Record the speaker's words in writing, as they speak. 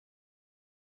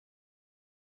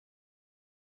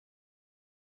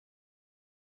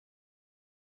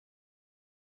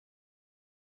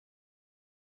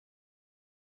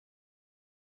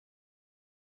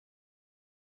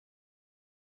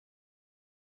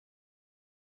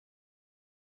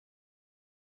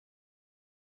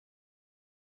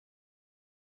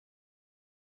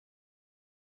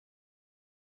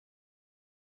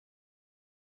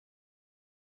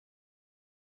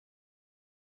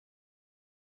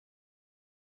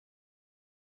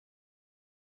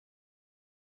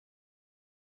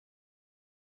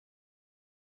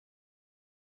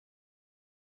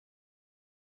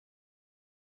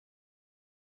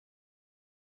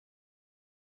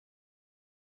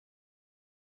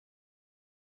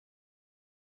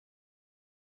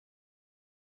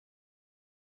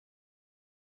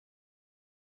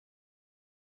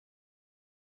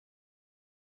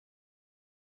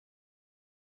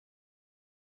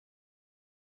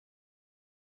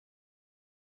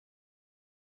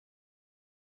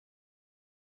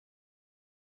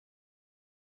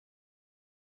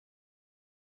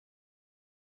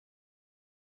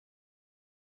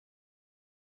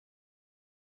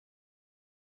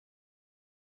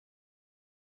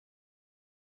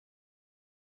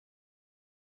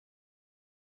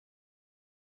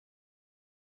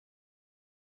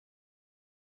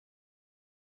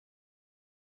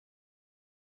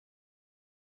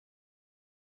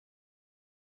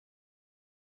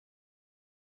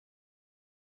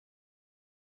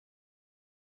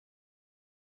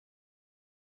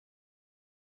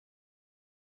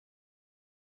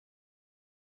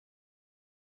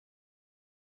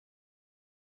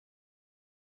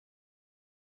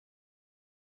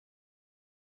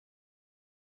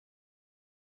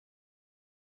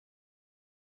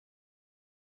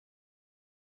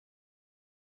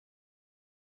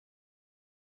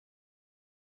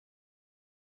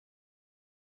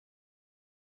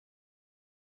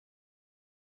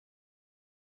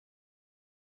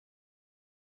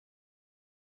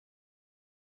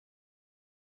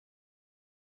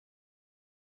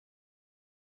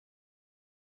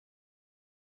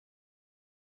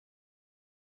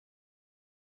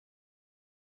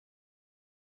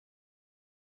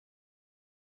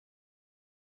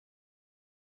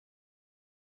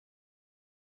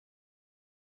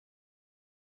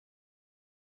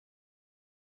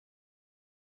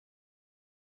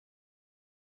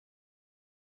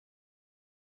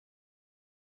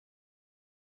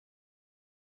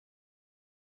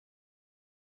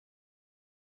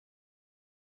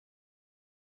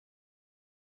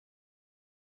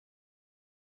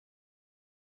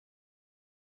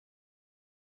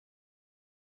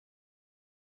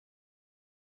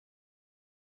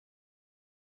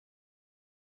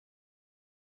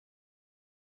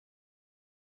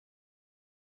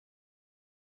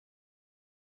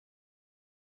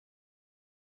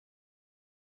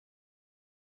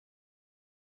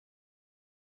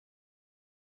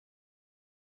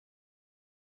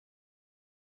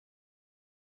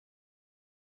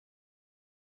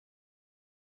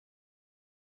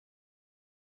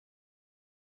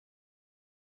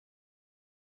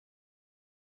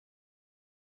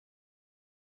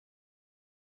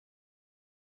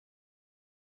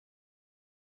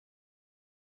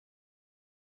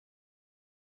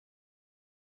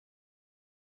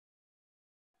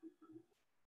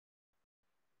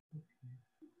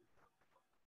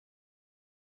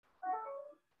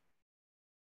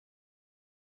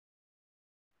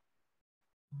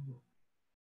Okay.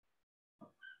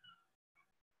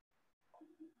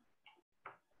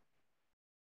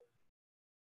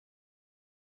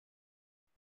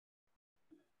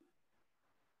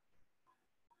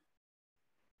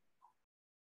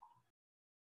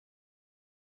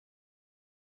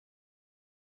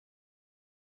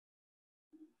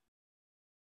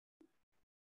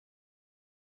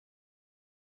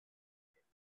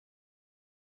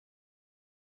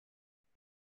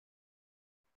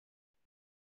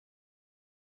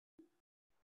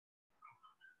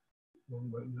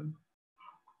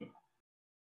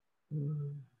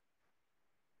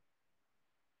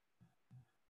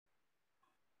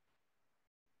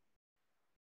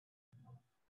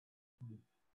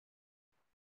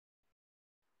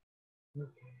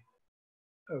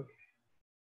 Okay.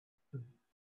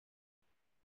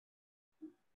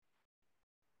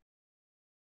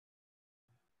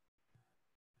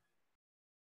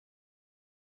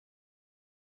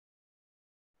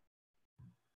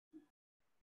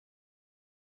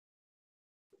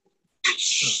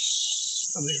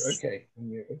 I'm there. Okay. I'm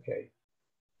there. Okay.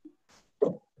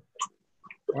 All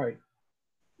right.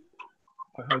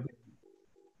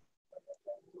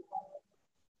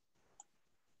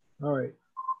 All right.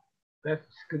 That's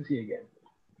good to see you again.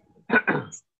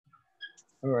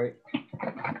 All right.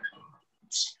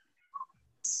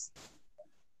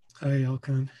 Hi,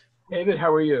 Elkan. David,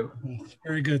 how are you?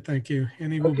 Very good, thank you.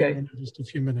 Annie will be on in just a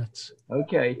few minutes.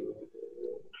 Okay.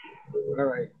 All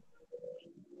right.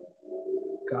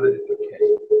 Got it. Okay.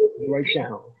 Right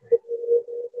channel.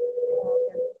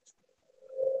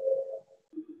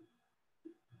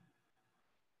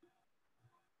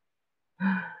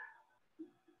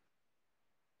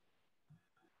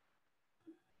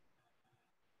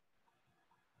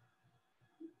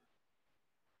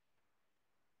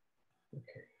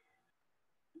 Okay.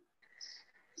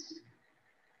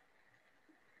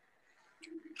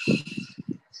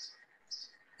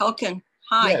 Elkan,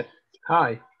 hi. Yes.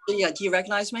 Hi. Yeah, do you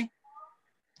recognize me?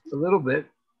 A little bit.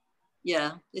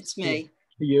 Yeah, it's me.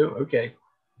 You? Okay.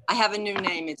 I have a new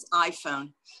name. It's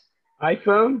iPhone.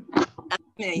 iPhone? That's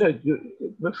me. No,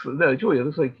 no, Julia.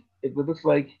 It looks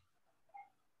like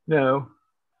no.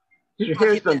 Your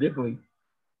hair's done differently.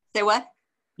 Say what?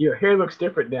 Your hair looks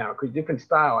different now, because different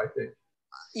style, I think.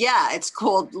 Yeah, it's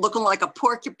called looking like a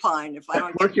porcupine. If I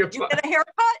don't get, did you get a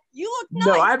haircut? You look nice.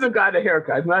 No, I haven't got a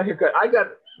haircut. I've not a haircut.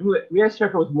 My last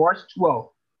haircut was March 12th,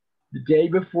 the day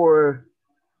before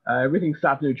everything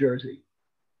stopped in New Jersey.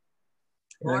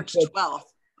 March 12th.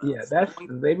 Yeah, that's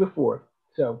the day before.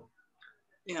 So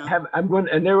yeah, I'm going,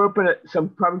 and they're open at some.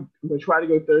 Probably I'm going to try to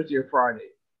go Thursday or Friday.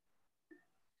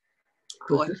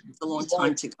 Boy, it's a long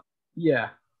time to go. Yeah.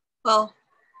 Well,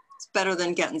 it's better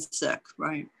than getting sick,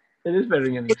 right? It is better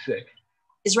than getting sick.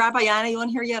 Is Rabbi Annie on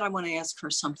here yet? I want to ask her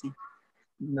something.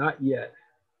 Not yet.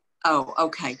 Oh,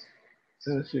 okay. I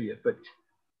don't see yet, but.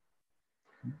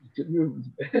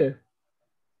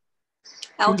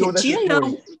 Elkan, do you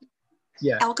know?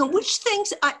 Yeah. Elkan, which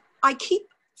things I keep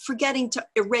forgetting to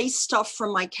erase stuff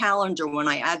from my calendar when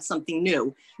I add something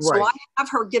new. So right. I have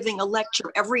her giving a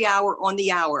lecture every hour on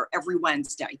the hour every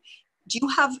Wednesday. Do you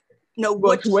have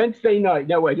Well, it's Wednesday night.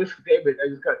 No, I just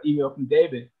got an email from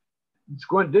David.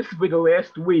 This will be the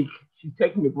last week. She's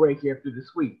taking a break after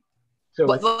this week. So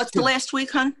what's the last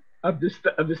week, hon? Of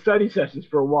the study sessions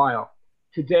for a while.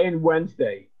 Today and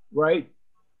Wednesday, right?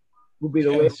 Will be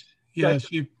the last. Yeah,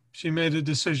 she made a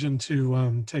decision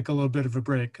to take a little bit of a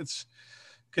break. It's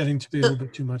getting to be a little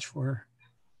bit too much for her.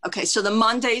 Okay, so the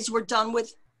Mondays we're done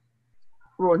with.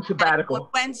 We're on sabbatical. On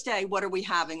Wednesday, what are we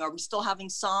having? Are we still having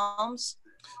Psalms?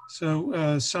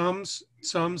 So Psalms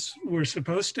were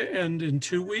supposed to end in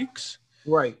 2 weeks.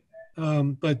 Right.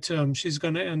 But she's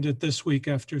going to end it this week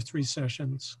after 3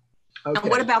 sessions. Okay.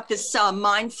 And what about this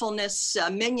mindfulness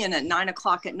minion at 9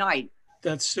 o'clock at night?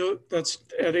 That's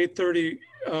at 8:30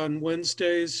 on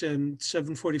Wednesdays and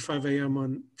 7:45 a.m.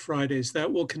 on Fridays.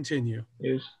 That will continue.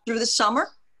 Yes. Through the summer?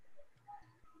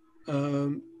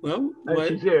 Well,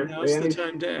 she's there. Now's the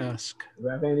time to ask.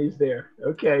 Rav Annie's there.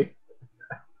 Okay.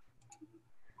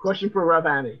 Question for Rav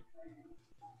Annie.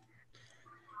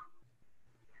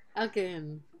 Okay.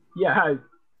 Yeah, hi.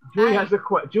 Julie has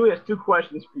Julie has 2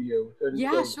 questions for you. So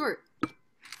yeah, sure.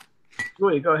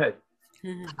 Julie, go ahead.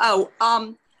 Oh,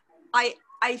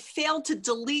 I failed to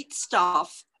delete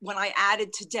stuff when I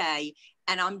added today,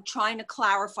 and I'm trying to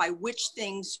clarify which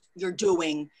things you're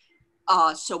doing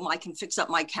so I can fix up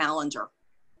my calendar.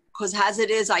 Because as it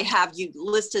is, I have you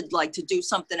listed like to do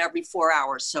something every 4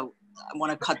 hours, so I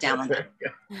want to cut down on that.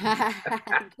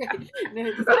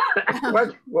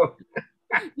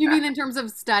 You mean in terms of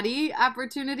study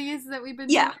opportunities that we've been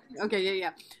doing? Okay,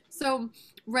 yeah. So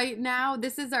right now,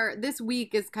 this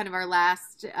week is kind of our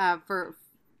last I'm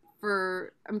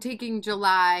taking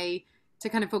July to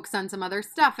kind of focus on some other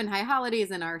stuff and high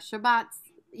holidays and our Shabbats,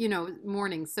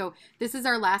 mornings. So this is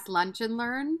our last lunch and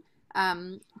learn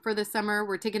for the summer.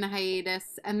 We're taking a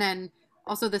hiatus. And then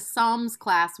also the Psalms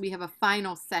class, we have a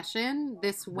final session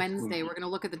this Wednesday. We're going to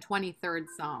look at the 23rd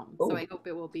Psalm. So I hope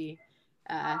it will be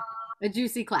a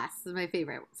juicy class. This is my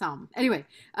favorite Psalm. Anyway,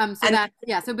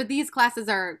 but these classes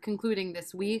are concluding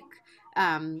this week.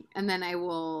 And then I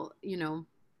will,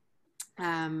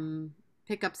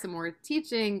 pick up some more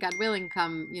teaching, God willing,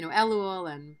 come,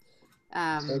 Elul and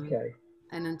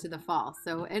and into the fall.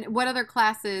 So, and what other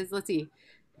classes? Let's see.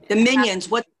 The minions.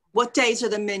 What days are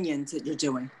the minions that you're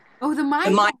doing? Oh, the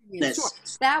mindfulness. Sure.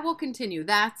 Sure. That will continue.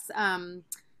 That's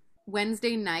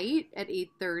Wednesday night at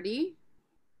 8:30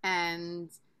 and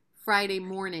Friday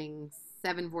morning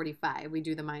 7:45. We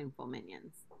do the mindful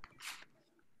minions.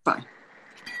 Fine.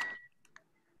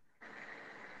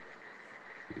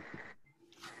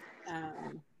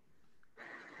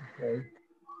 Okay.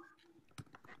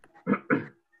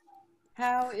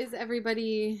 How is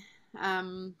everybody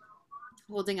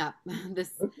holding up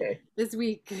this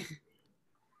week?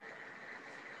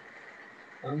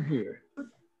 I'm here.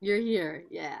 You're here,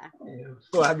 yeah.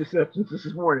 So I have this since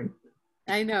this morning.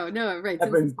 I know, no, right.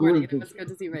 I've Since been this morning, glued it was good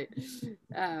to see, right.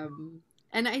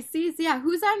 And I see,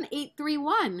 who's on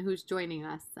 831 who's joining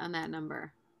us on that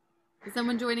number? Is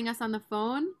someone joining us on the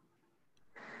phone?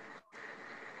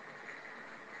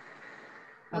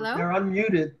 Hello? They're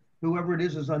unmuted. Whoever it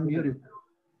is unmuted.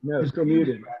 No, still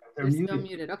muted. They're still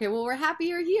muted. Okay, well, we're happy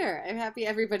you're here. I'm happy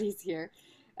everybody's here.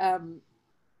 And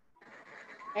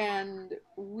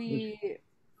we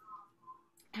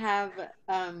have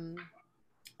a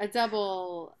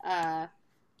double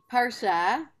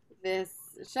parsha this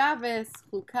Shabbos,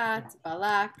 Chukat,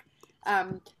 Balak.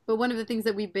 But one of the things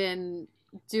that we've been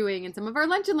doing in some of our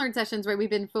lunch and learn sessions, right, we've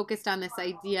been focused on this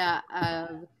idea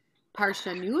of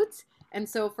parshanut. And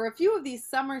so for a few of these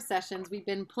summer sessions, we've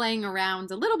been playing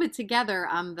around a little bit together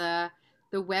on the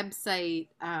website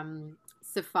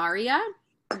Sefaria,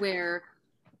 where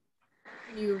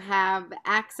you have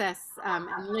access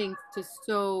and links to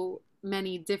so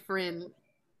many different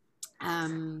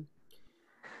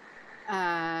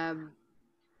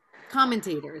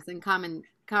commentators and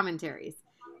commentaries.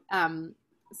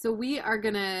 So we are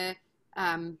going to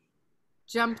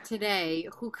jump today.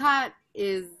 Chukat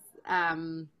is a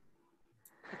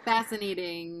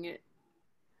fascinating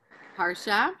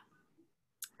parsha.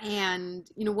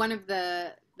 And, one of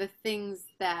the things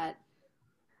that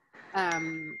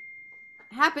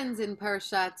happens in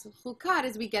Parashat Chukat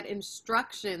is we get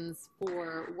instructions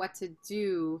for what to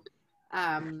do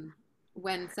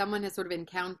when someone has sort of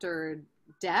encountered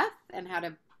death and how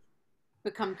to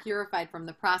become purified from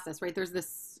the process, right? There's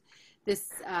this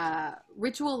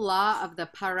ritual law of the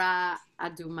para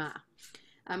aduma.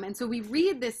 And so we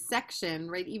read this section,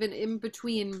 right, even in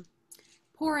between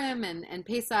Purim and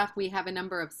Pesach, we have a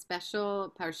number of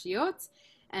special parshiot,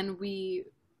 and we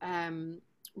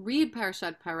read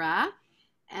Parashat Para,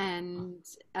 and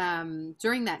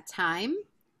during that time,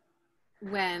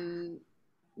 when,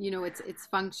 its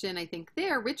function, I think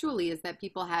there ritually is that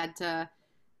people had to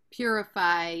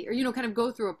purify or, kind of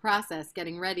go through a process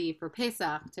getting ready for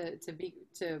Pesach to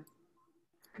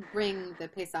bring the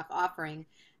Pesach offering,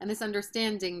 and this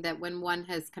understanding that when one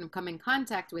has kind of come in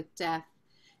contact with death,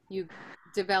 you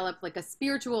develop like a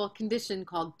spiritual condition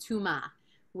called tuma,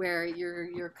 where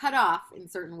you're cut off in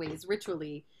certain ways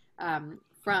ritually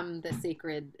from the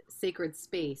sacred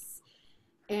space.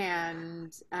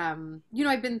 And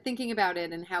I've been thinking about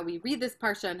it and how we read this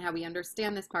parsha and how we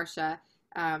understand this parsha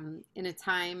in a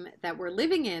time that we're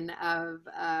living in of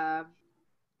a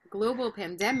global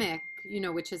pandemic,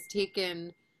 which has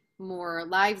taken more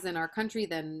lives in our country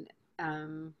than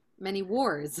many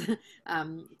wars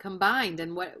combined.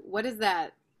 And what does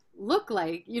that look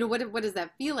like? What does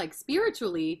that feel like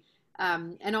spiritually?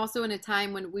 And also in a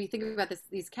time when we think about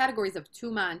these categories of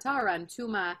tuma and tahara, and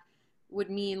tuma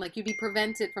would mean like you'd be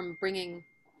prevented from bringing.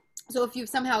 So if you've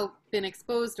somehow been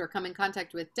exposed or come in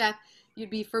contact with death,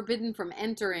 you'd be forbidden from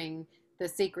entering the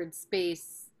sacred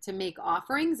space to make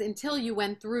offerings until you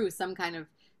went through some kind of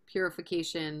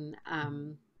purification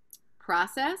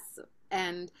process.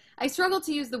 And I struggle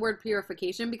to use the word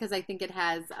purification because I think it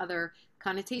has other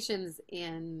connotations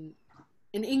in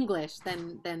English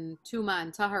than tuma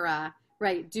and tahara,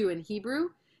 right, do in Hebrew.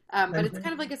 But it's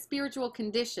kind of like a spiritual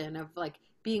condition of like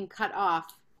being cut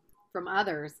off from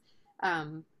others.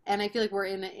 And I feel like we're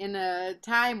in a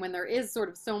time when there is sort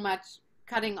of so much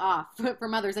cutting off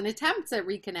from others and attempts at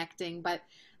reconnecting. But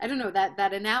I don't know,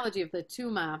 that analogy of the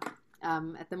tuma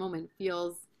at the moment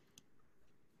feels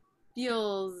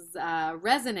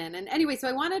resonant. And anyway, so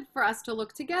I wanted for us to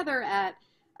look together at,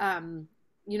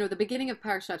 the beginning of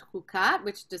Parashat Chukat,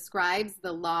 which describes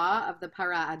the law of the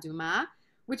Para Aduma,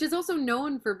 which is also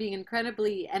known for being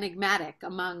incredibly enigmatic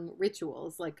among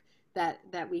rituals like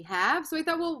that we have. So I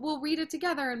thought we'll read it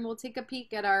together and we'll take a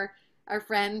peek at our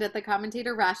friend, at the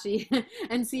commentator Rashi,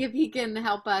 and see if he can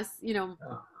help us,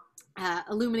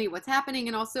 illuminate what's happening,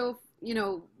 and also,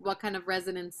 what kind of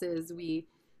resonances we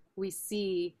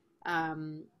see,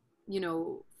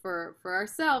 for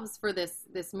ourselves for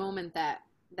this moment that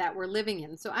we're living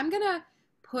in. So I'm gonna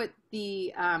put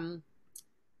the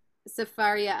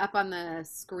Sefaria up on the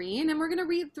screen, and we're gonna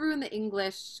read through in the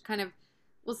English.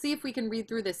 We'll see if we can read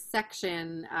through this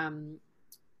section,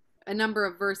 a number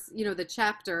of the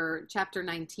chapter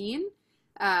 19,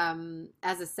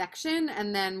 as a section,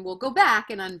 and then we'll go back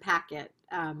and unpack it,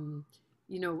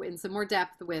 in some more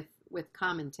depth with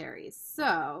commentaries.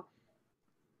 So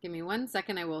give me 1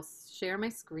 second. I will share my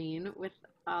screen with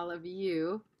all of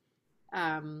you.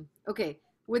 Okay.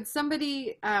 Would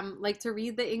somebody like to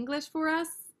read the English for us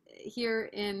here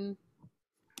in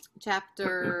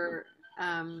chapter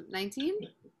 19?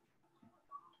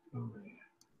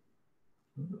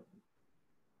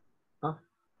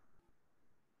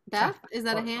 Beth, is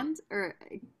that a hand or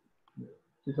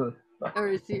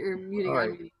is you're muting? Right.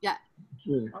 Unmuting? Yeah.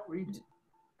 I'll read.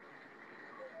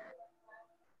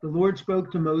 The Lord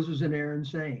spoke to Moses and Aaron,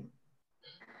 saying,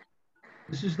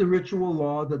 "This is the ritual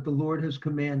law that the Lord has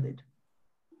commanded.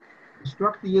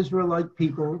 Instruct the Israelite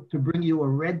people to bring you a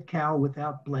red cow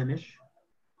without blemish,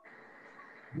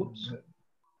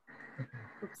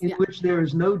 in which there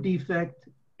is no defect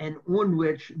and on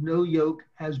which no yoke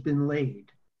has been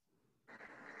laid.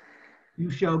 You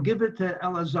shall give it to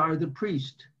Eleazar the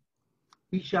priest.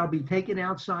 He shall be taken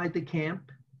outside the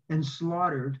camp and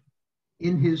slaughtered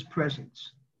in his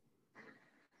presence.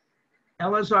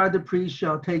 Eleazar the priest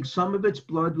shall take some of its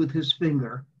blood with his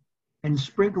finger and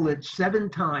sprinkle it 7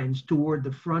 times toward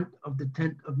the front of the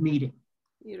tent of meeting."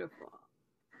 Beautiful.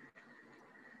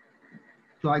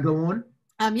 Shall I go on?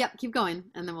 Yep, keep going,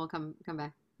 and then we'll come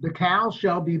back. "The cow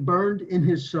shall be burned in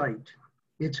his sight.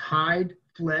 Its hide,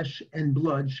 flesh, and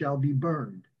blood shall be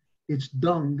burned, its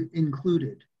dung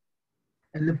included.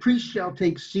 And the priest shall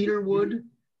take cedar wood,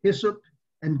 hyssop,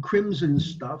 and crimson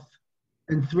stuff,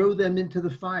 and throw them into the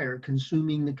fire,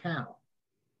 consuming the cow.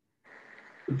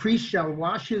 The priest shall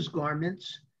wash his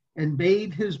garments and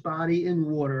bathe his body in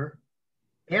water.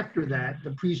 After that,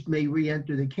 the priest may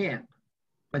re-enter the camp,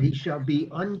 but he shall be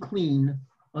unclean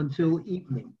until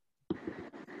evening.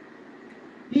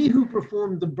 He who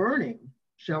performed the burning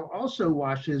shall also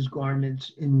wash his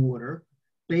garments in water,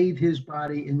 bathe his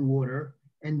body in water,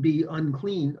 and be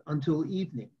unclean until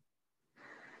evening.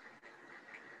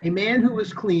 A man who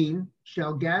is clean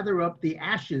shall gather up the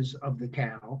ashes of the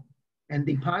cow and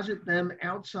deposit them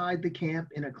outside the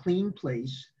camp in a clean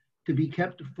place to be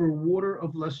kept for water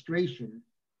of lustration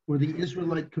for the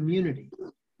Israelite community.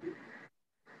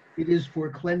 It is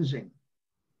for cleansing."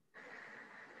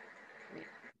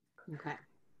 Okay.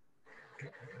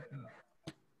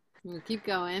 We'll keep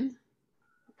going.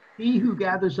 He who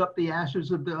gathers up the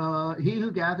ashes of the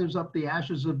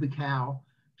cow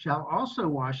shall also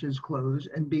wash his clothes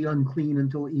and be unclean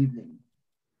until evening.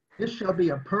 This shall be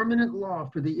a permanent law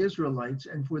for the Israelites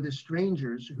and for the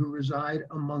strangers who reside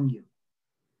among you.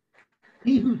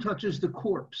 He who touches the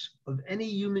corpse of any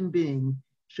human being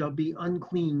shall be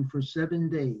unclean for 7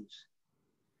 days.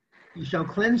 He shall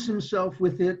cleanse himself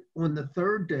with it on the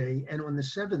 3rd day and on the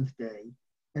 7th day,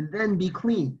 and then be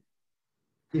clean.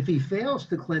 If he fails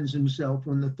to cleanse himself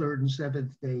on the 3rd and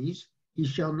 7th days, he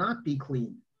shall not be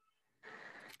clean.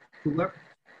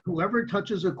 Whoever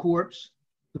touches a corpse,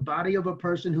 the body of a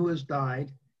person who has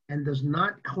died, and does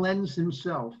not cleanse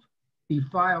himself,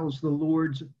 defiles the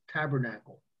Lord's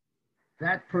tabernacle.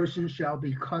 That person shall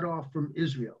be cut off from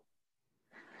Israel.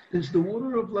 Since the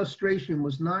water of lustration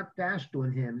was not dashed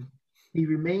on him, he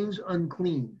remains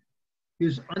unclean.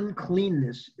 His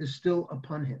uncleanness is still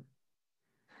upon him.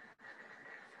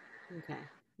 Okay,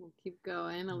 we'll keep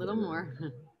going a little more.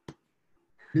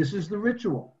 This is the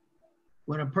ritual.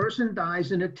 When a person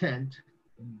dies in a tent,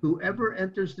 whoever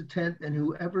enters the tent and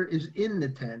whoever is in the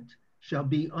tent shall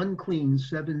be unclean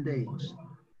 7 days.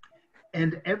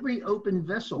 And every open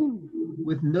vessel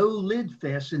with no lid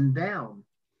fastened down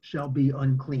shall be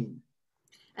unclean.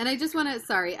 And I just want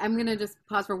to, I'm going to just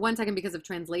pause for 1 second because of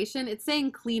translation. It's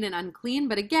saying clean and unclean,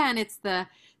 but again, it's the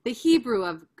Hebrew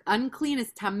of unclean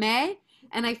is tameh.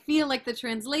 And I feel like the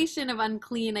translation of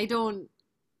unclean, I don't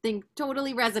think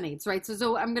totally resonates, right?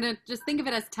 So I'm going to just think of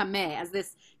it as tameh, as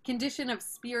this condition of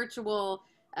spiritual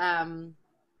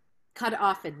cut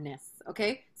offedness.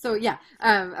 Okay, so yeah.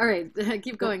 All right,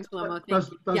 keep going, Shlomo.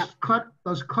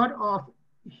 Does cut off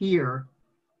here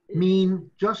mean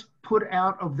just put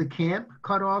out of the camp,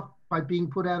 cut off by being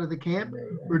put out of the camp,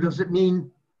 or does it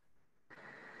mean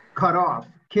cut off,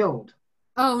 killed?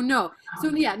 Oh no,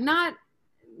 so yeah, not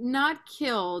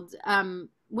killed.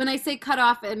 When I say cut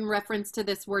off in reference to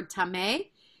this word tameh,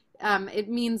 it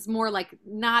means more like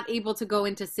not able to go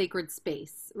into sacred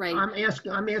space, right?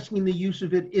 I'm asking the use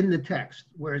of it in the text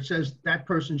where it says that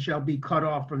person shall be cut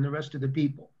off from the rest of the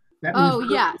people. That means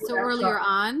yeah. So earlier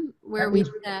on where we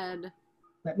said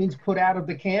that means put out of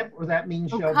the camp, or that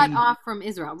means shall cut be off from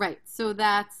Israel, right? So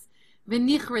that's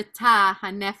v'nichreta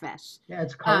hanefesh. Yeah,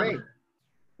 it's correct.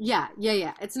 Yeah.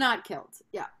 It's not killed.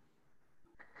 Yeah.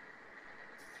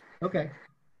 Okay.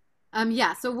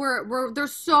 Yeah, so we're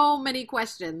there's so many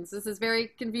questions. This is very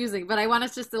confusing, but I want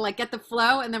us just to like get the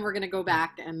flow, and then we're gonna go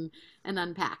back and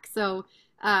unpack. So,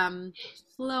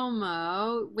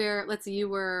 Shlomo, let's see, you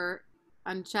were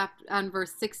on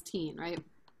verse 16, right?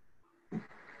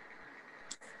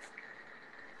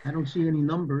 I don't see any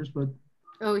numbers, but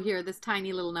oh, here, this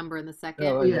tiny little number in the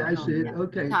second. Yeah, I see it. Yeah.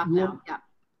 Okay.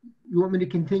 You want me to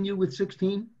continue with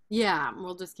 16? Yeah,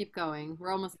 we'll just keep going.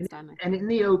 We're almost done. And in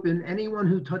the open, anyone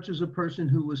who touches a person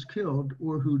who was killed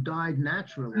or who died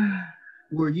naturally,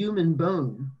 or human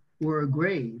bone, or a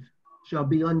grave, shall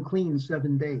be unclean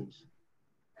 7 days.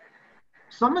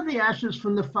 Some of the ashes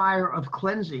from the fire of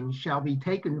cleansing shall be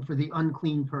taken for the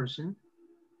unclean person,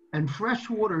 and fresh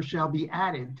water shall be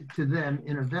added to them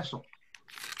in a vessel.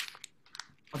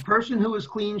 A person who is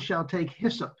clean shall take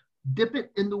hyssop, dip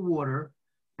it in the water,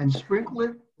 and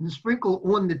sprinkle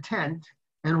on the tent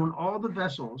and on all the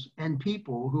vessels and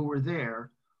people who were there,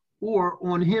 or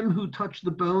on him who touched the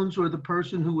bones, or the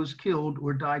person who was killed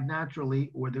or died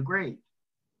naturally, or the grave.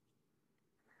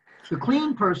 The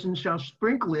clean person shall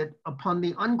sprinkle it upon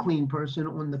the unclean person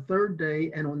on the 3rd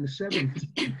day and on the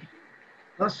 7th,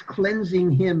 thus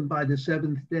cleansing him by the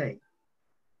 7th day.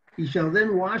 He shall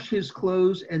then wash his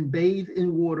clothes and bathe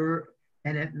in water,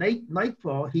 and at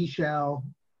nightfall he shall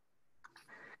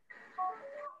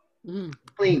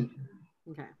clean.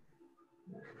 Okay.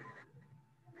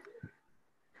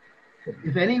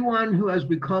 If anyone who has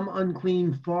become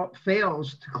unclean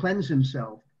fails to cleanse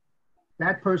himself,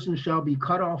 that person shall be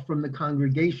cut off from the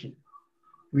congregation,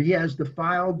 for he has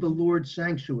defiled the Lord's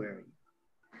sanctuary.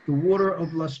 The water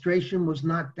of lustration was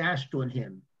not dashed on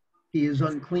him. He is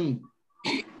unclean.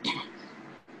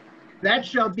 That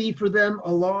shall be for them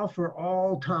a law for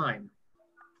all time.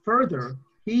 Further,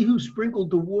 he who sprinkled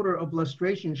the water of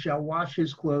lustration shall wash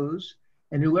his clothes,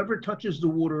 and whoever touches the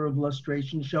water of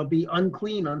lustration shall be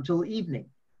unclean until evening.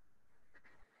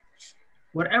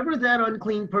 Whatever that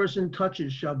unclean person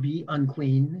touches shall be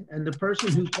unclean, and the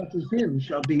person who touches him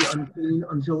shall be unclean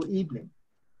until evening.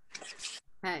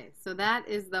 Okay, so that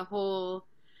is the whole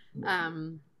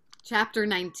chapter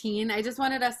 19. I just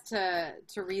wanted us to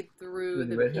read through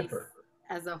the piece heifer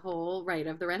as a whole, right,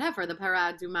 of the red heifer, the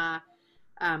parah adumah.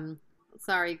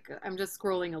 Sorry, I'm just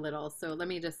scrolling a little. So let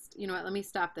me just, you know what, let me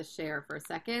stop the share for a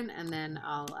second, and then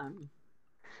I'll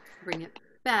bring it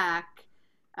back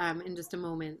in just a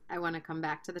moment. I want to come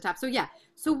back to the top. So yeah,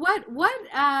 so what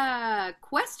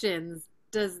questions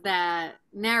does that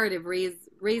narrative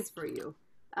raise for you?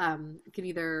 You can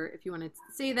either, if you want to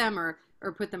say them or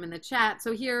put them in the chat.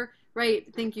 So here, right,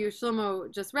 thank you,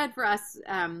 Shlomo just read for us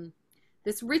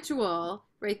this ritual,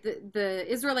 right? The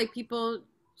Israelite people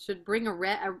should bring a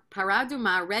parah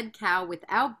adumah, red cow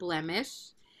without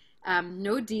blemish,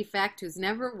 no defect, who's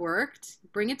never worked.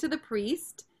 Bring it to the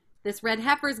priest. This red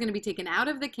heifer is going to be taken out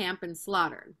of the camp and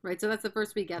slaughtered, right? So that's the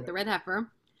first we get, the red heifer.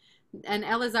 And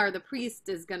Eleazar, the priest,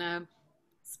 is going to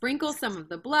sprinkle some of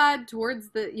the blood towards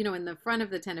the, in the front of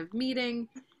the tent of meeting.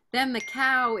 Then the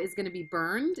cow is going to be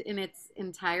burned in its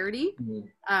entirety.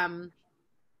 Mm-hmm.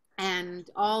 And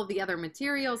all the other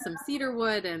materials, some cedar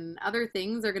wood and other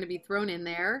things are going to be thrown in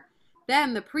there.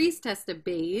 Then the priest has to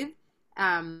bathe.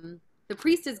 The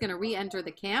priest is going to re-enter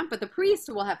the camp, but the priest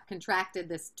will have contracted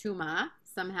this tumah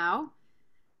somehow.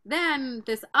 Then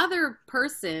this other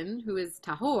person who is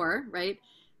tahor, right,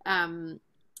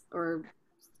 or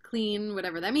clean,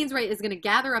 whatever that means, right, is going to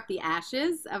gather up the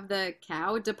ashes of the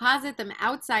cow, deposit them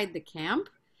outside the camp,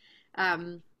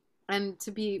 and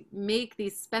to make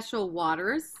these special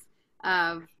waters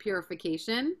of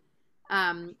purification.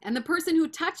 And the person who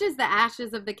touches the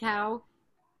ashes of the cow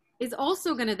is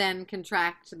also going to then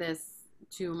contract this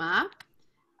tumah.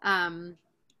 And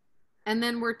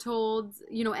then we're told,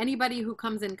 anybody who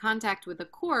comes in contact with a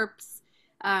corpse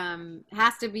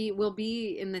will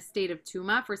be in the state of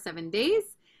tumah for 7 days.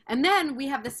 And then we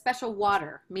have this special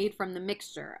water made from the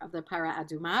mixture of the para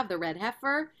aduma, of the red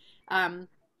heifer. And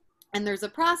there's a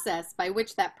process by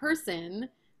which that person,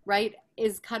 right,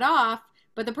 is cut off,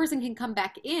 but the person can come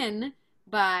back in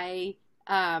by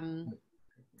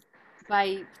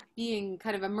being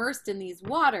kind of immersed in these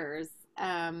waters.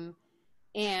 That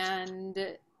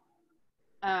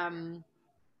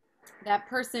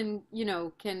person,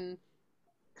 can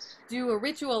do a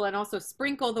ritual and also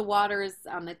sprinkle the waters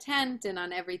on the tent and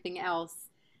on everything else.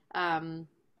 And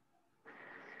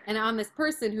on this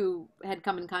person who had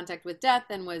come in contact with death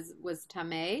and was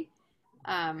tameh.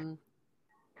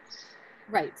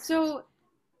 Right. So,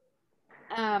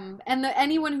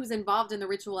 anyone who's involved in the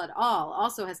ritual at all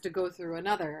also has to go through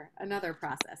another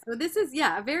process. So this is,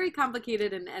 a very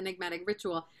complicated and enigmatic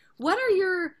ritual. What are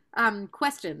your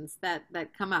questions that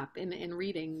come up in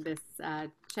reading this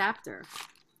chapter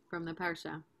from the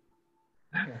Parsha?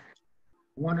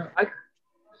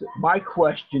 My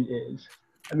question is,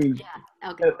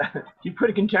 you put it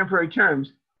in contemporary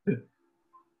terms,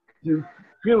 do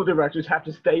funeral directors have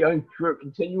to stay unpure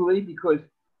continually because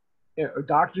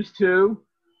doctors too?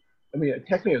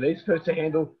 Technically, are they supposed to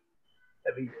handle,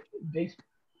 they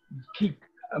keep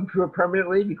impure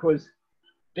permanently because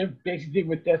they're basically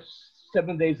with death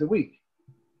 7 days a week,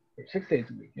 or 6 days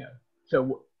a week,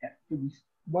 So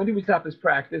when do we stop this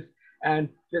practice? And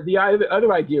the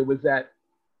other idea was that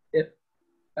if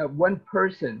one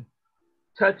person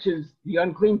touches the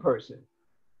unclean person,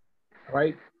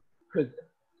 right? Because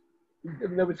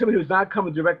there was somebody who's not come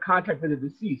in direct contact with the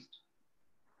deceased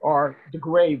or the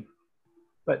grave,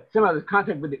 but somehow there's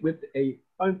contact with a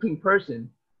unclean person.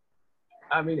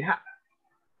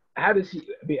 How does he?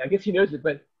 I guess he knows it,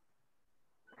 but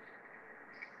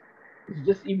is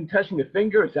just even touching the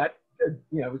finger, is that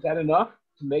is that enough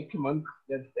to make him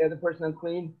the other person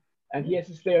unclean? And he has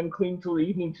to stay unclean till the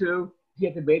evening too. He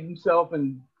has to bathe himself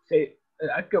and say,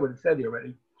 I forgot what it said here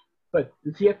already. But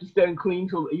does he have to stay unclean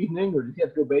till the evening, or does he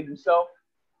have to go bathe himself?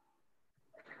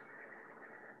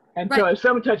 And right. So if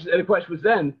someone touches, and the question was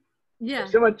then, if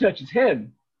someone touches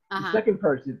him, the second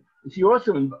person, is he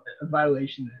also in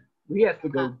violation then? He has to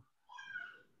go.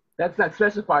 That's not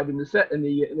specified in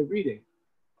the reading.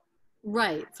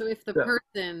 Right. So if the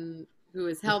person who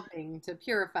is helping to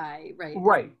purify, right.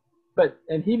 Right.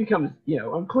 And he becomes,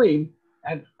 unclean,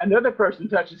 and another person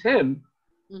touches him,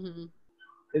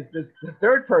 is the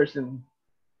third person,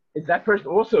 is that person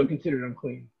also considered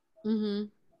unclean?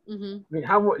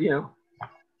 How,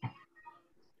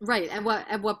 Right.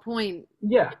 At what point?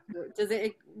 Yeah. Does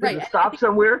it stop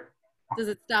somewhere? Does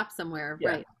it stop somewhere? Yeah.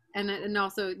 Right. And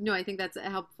also, no, I think that's a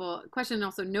helpful question.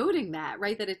 Also noting that,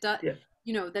 right, that it does,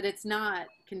 that it's not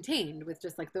contained with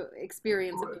just like the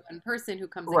experience of the one person who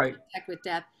comes in contact with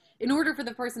death. In order for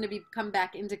the person to come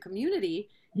back into community,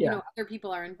 other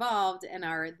people are involved and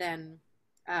are then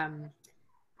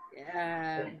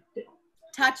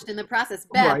touched in the process.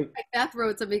 Beth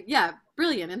wrote something,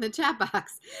 brilliant, in the chat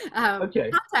box.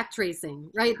 Contact tracing,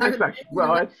 right?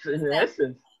 Well, that's in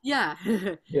essence. Yeah.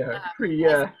 Pretty.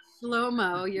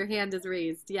 Shlomo, your hand is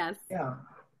raised. Yes. Yeah.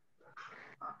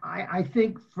 I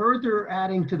think further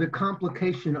adding to the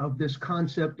complication of this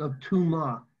concept of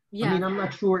tuma. Yeah. I'm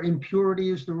not sure impurity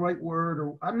is the right word,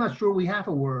 or I'm not sure we have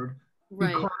a word,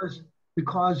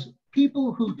 because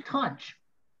people who touch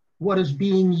what is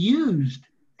being used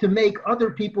to make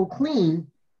other people clean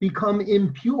become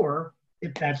impure,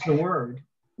 if that's the word,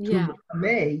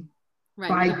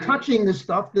 by touching the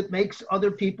stuff that makes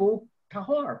other people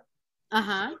tahor.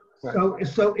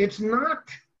 So it's not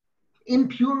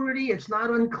impurity, it's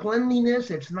not uncleanliness,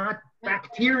 it's not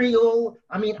bacterial.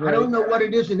 I don't know what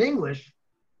it is in English,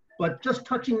 but just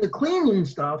touching the cleaning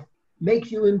stuff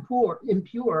makes you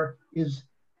impure is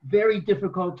very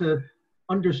difficult to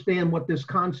understand what this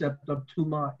concept of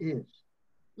tuma is.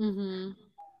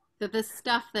 That the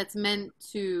stuff that's meant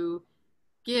to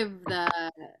give the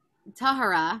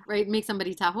tahara, right, make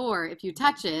somebody tahor, if you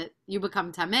touch it, you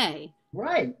become tameh.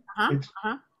 Right.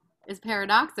 It's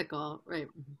paradoxical, right?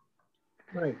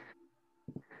 Right.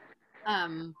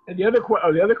 And the other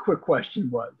quick question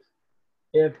was,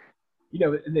 if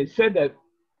they said that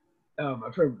when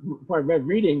I read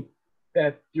reading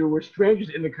that there were strangers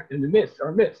in the midst,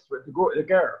 with the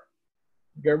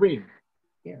garim,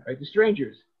 right, the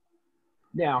strangers.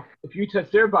 Now, if you touch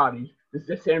their bodies, does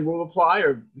the same rule apply,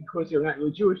 or because they're not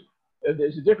really Jewish,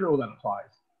 there's a different rule that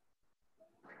applies?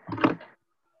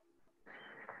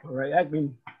 All right. I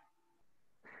don't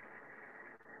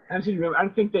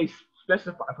think they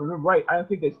specify. If I remember right, I don't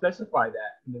think they specify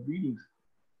that in the readings.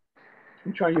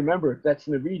 I'm trying to remember if that's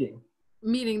in the reading.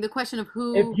 Meaning the question of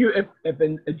who. If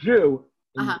a Jew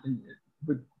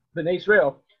with Bnei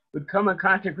Israel would come in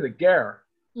contact with a ger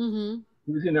Mm-hmm.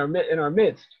 who was in our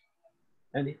midst,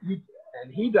 and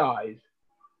he dies,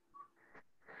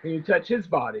 and you touch his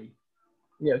body,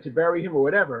 to bury him or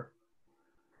whatever,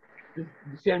 the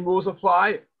same rules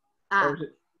apply, or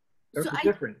is it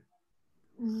different?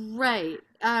 Right.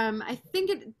 I think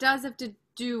it does have to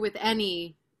do with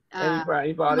anybody.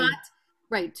 Right.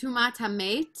 Tumat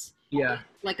hamet. Yeah.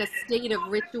 Like a state of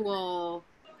ritual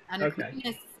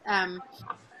uncleanness.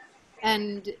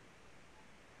 And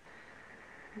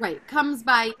right, comes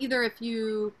by either if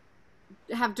you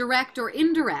have direct or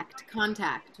indirect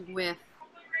contact with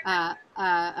a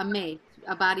mate,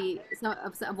 a body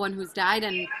of one who's died,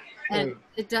 and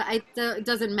it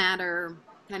doesn't matter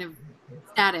kind of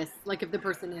status, like if the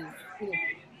person is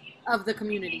of the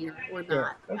community or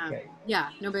not. Yeah.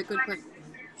 No, but good question.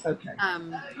 Okay.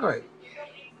 All right.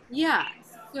 Yeah.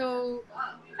 So.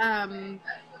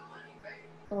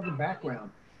 All the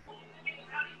background.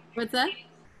 What's that?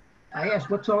 I asked,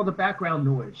 what's all the background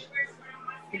noise?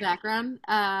 The background?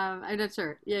 I'm not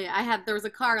sure. Yeah. There was a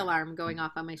car alarm going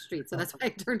off on my street, so that's why I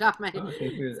turned off my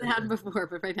sound before.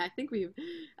 But right now, I think we've.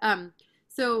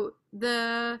 So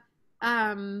the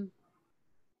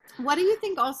what do you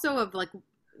think also of, like,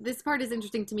 this part is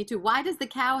interesting to me too. Why does the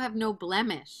cow have no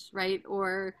blemish, right?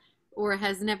 Or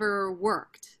has never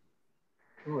worked?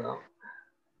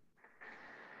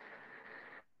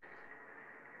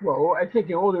 Well, I think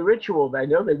in all the rituals, I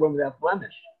know they went without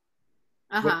blemish.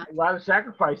 Uh-huh. A lot of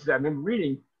sacrifices, I remember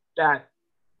reading that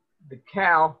the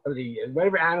cow or the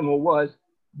whatever animal was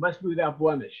must be without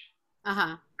blemish.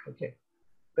 Uh-huh. Okay.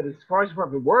 But as far as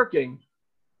probably working,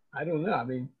 I don't know. I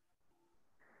mean,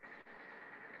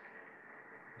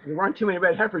 there weren't too many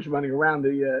red heifers running around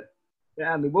the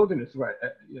wilderness, right?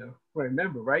 What I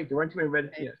remember, right? There weren't too many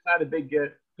red. It's not a big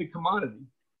commodity.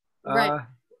 Right.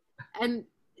 And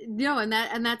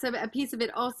that's a piece of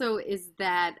it also, is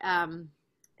that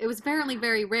it was apparently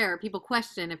very rare. People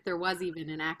question if there was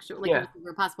even an actual, if it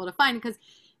were possible to find, because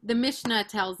the Mishnah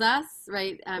tells us,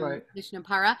 right? Mishnah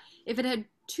Para, if it had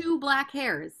 2 black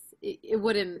hairs, it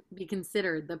wouldn't be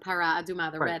considered the Para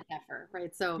Aduma, the red heifer,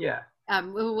 right? So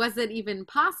was it even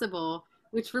possible?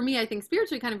 Which for me, I think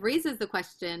spiritually kind of raises the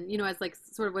question, as like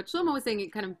sort of what Shlomo was saying,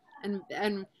 it kind of,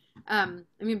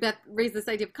 Beth raised this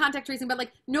idea of contact tracing, but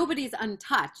like nobody's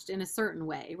untouched in a certain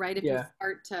way, right? If you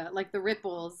start to, like, the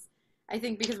ripples, I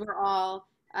think because we're all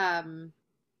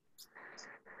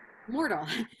mortal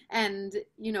and,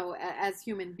 as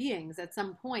human beings at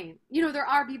some point, there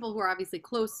are people who are obviously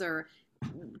closer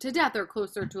to death or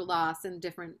closer to loss and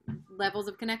different levels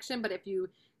of connection. But if you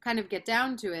kind of get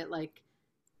down to it, like,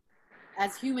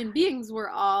 as human beings, we're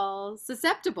all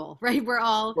susceptible, right? We're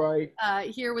all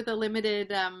here with a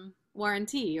limited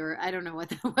warranty, or I don't know what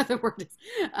the word is.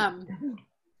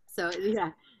 So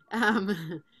yeah,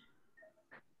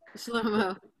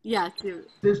 Shlomo, too.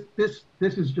 This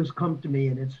has just come to me,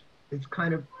 and it's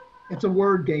a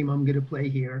word game I'm going to play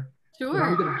here. Sure. But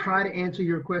I'm going to try to answer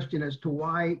your question as to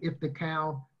why, if the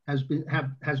cow has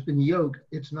been yoked,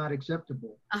 it's not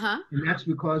acceptable. Uh-huh. And that's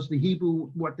because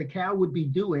what the cow would be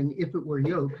doing if it were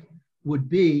yoked would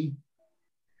be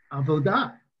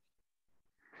avodah,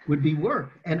 would be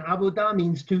work. And avodah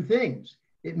means 2 things.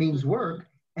 It means work,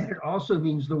 and it also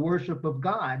means the worship of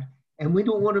God. And we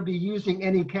don't want to be using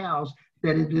any cows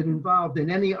that have been involved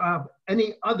in any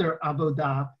other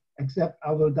avodah except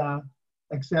avodah,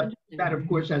 except that, of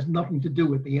course, has nothing to do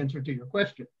with the answer to your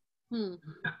question.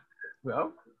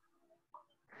 Well,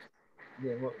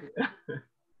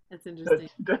 that's interesting.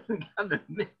 That doesn't come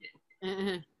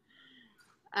in.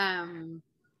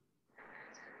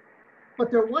 But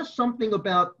there was something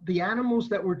about the animals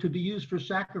that were to be used for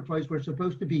sacrifice were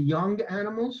supposed to be young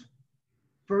animals,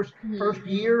 first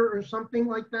year or something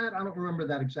like that. I don't remember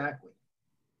that exactly.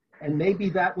 And maybe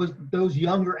that was, those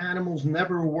younger animals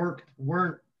never weren't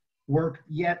worked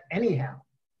yet anyhow.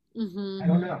 I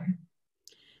don't know.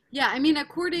 Yeah, I mean,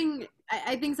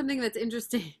 I think something that's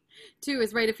interesting too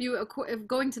is, right, if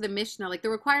going to the Mishnah, like, the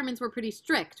requirements were pretty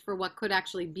strict for what could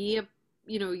actually be a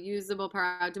usable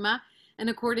paraduma, and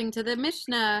according to the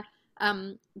Mishnah,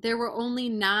 there were only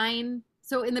 9.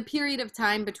 So in the period of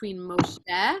time between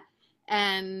Moshe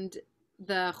and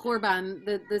the Churban,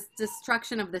 the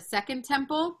destruction of the second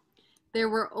temple, there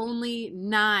were only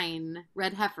 9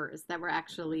 red heifers that were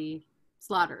actually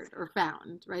slaughtered or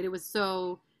found, right? It was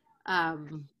so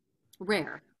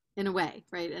rare in a way,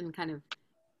 right? And kind of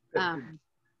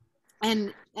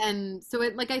and so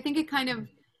it, like, I think it kind of,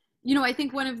 I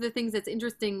think one of the things that's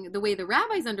interesting, the way the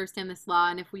rabbis understand this law,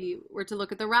 and if we were to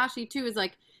look at the Rashi too, is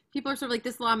like, people are sort of like,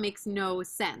 this law makes no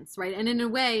sense, right? And in a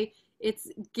way, it's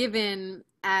given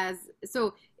as,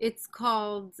 so it's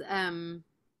called,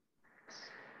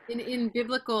 in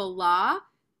biblical law,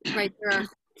 right, there are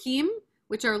hukim,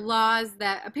 which are laws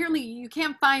that apparently you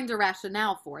can't find a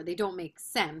rationale for. They don't make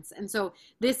sense. And so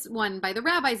this one by the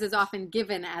rabbis is often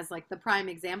given as like the prime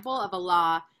example of a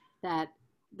law that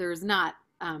there's not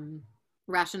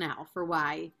rationale for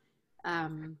why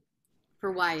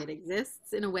it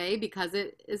exists in a way, because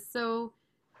it is so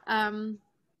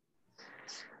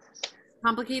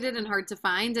complicated and hard to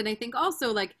find. And I think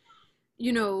also, like,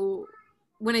 you know,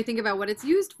 when I think about what it's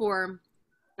used for,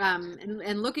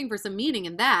 and looking for some meaning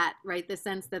in that, right, the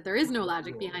sense that there is no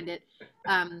logic behind it,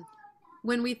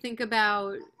 when we think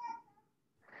about,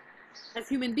 as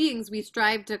human beings, we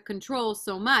strive to control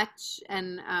so much,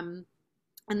 and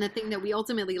the thing that we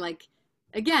ultimately, like,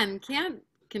 again, can't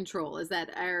control is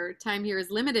that our time here is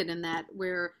limited, and that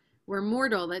we're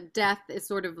mortal, that death is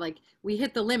sort of like, we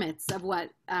hit the limits of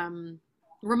what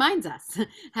reminds us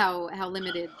how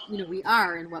limited, you know, we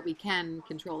are in what we can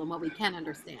control and what we can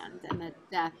understand, and that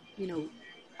death, you know,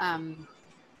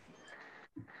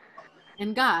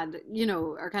 and God, you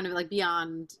know, are kind of like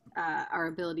beyond our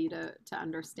ability to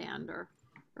understand or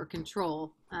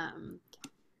control.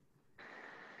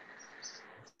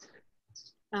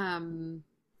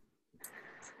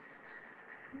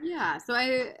 Yeah, so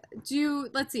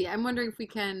let's see, I'm wondering if we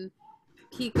can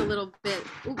peek a little bit.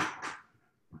 Ooh.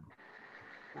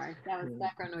 Sorry, that was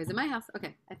background noise in my house.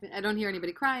 Okay, I don't hear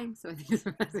anybody crying, so I think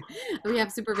we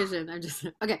have supervision. I'm just,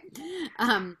 okay.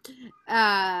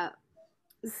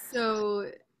 So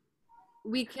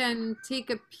we can take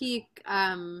a peek,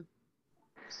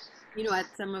 you know, at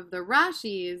some of the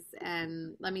Rashis,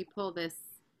 and let me pull this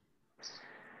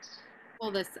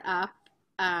up.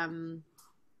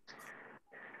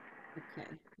 Okay,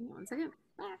 hang on one second.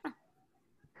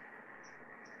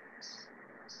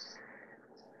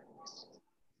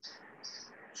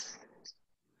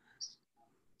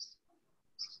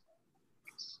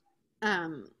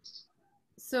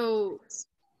 So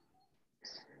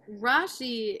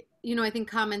Rashi, you know, I think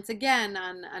comments again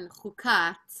on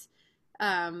chukat,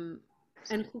 and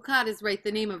chukat is, right,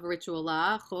 the name of ritual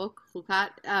law, chukat.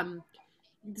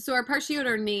 So our parshiot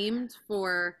are named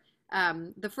for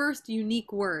the first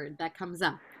unique word that comes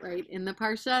up, right, in the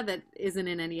parsha that isn't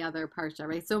in any other parsha,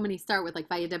 right? So many start with like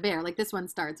vayidaber, like this one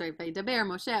starts, right, vayidaber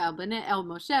Moshe el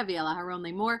Moshe v'el Aharon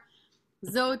lemor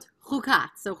zot chukat.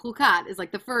 So chukat is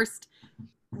like the first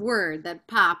word that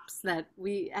pops that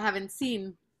we haven't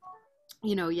seen,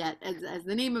 you know, yet as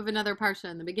the name of another parsha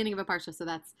in the beginning of a parsha. So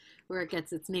that's where it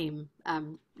gets its name.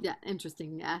 Yeah,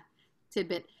 interesting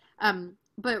tidbit.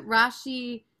 But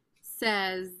Rashi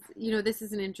says, you know, this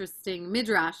is an interesting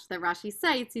midrash that Rashi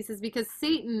cites. He says, because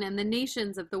Satan and the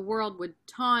nations of the world would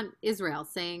taunt Israel,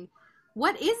 saying,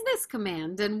 what is this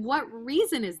command and what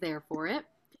reason is there for it?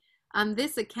 On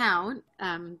this account,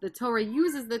 the Torah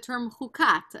uses the term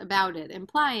chukat about it,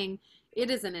 implying it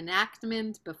is an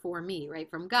enactment before me, right,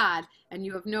 from God, and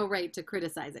you have no right to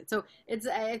criticize it. So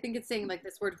I think it's saying, like,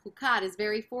 this word chukat is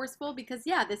very forceful, because,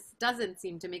 yeah, this doesn't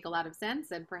seem to make a lot of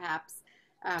sense, and perhaps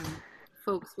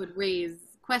folks would raise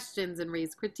questions and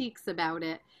raise critiques about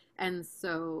it. And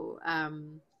so,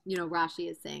 you know, Rashi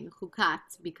is saying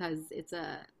chukat because it's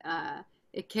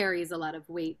it carries a lot of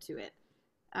weight to it.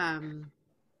 And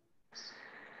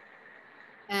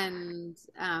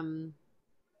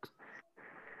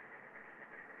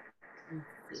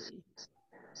let's see.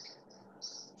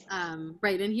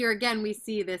 Right, and here again we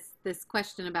see this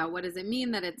question about what does it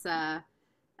mean that it's a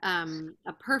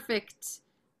perfect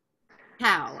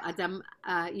cow, adam,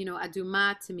 you know,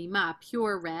 aduma tamima,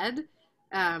 pure red.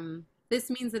 This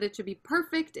means that it should be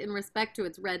perfect in respect to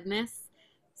its redness,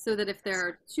 so that if there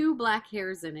are two black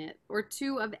hairs in it, or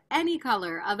two of any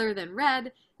color other than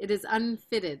red, it is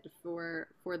unfitted for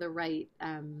the rite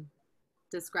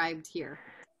described here.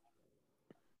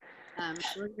 So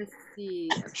we're going to see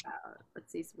about,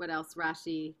 let's see what else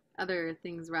other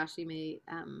things Rashi may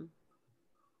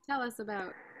tell us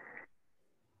about.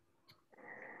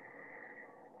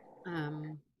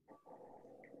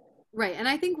 Right, and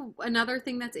I think another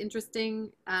thing that's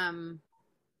interesting, and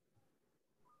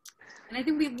I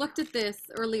think we looked at this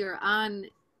earlier on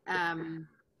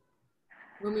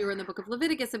when we were in the book of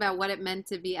Leviticus about what it meant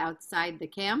to be outside the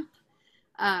camp.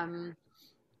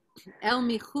 El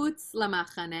michutz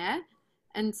lamachaneh.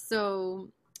 And so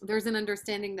there's an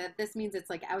understanding that this means it's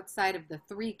like outside of the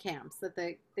three camps, that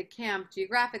the camp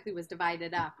geographically was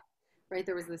divided up, right?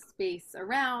 There was the space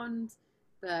around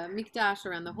the mikdash,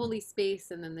 around the holy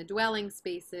space, and then the dwelling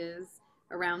spaces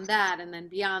around that, and then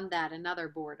beyond that, another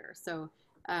border. So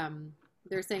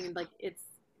they're saying, like, it's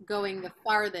going the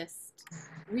farthest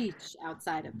reach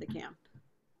outside of the camp.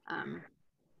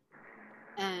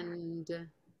 And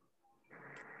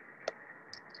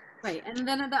right, and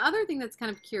then the other thing that's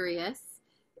kind of curious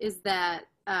is that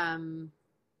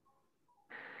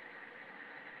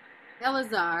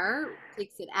Eleazar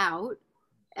takes it out.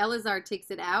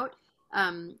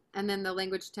 And then the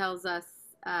language tells us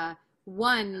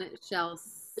one shall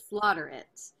slaughter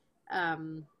it.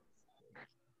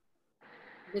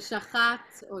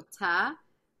 V'shachat ota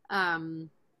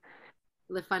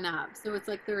lefanav. So it's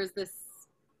like there is this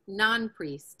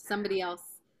non-priest, somebody else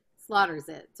slaughters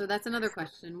it. So that's another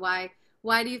question. Why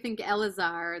do you think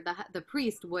Eleazar, the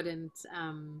priest, wouldn't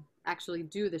actually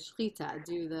do the shechita,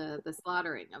 do the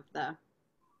slaughtering of the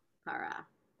para?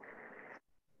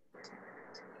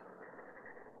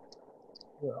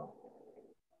 Well,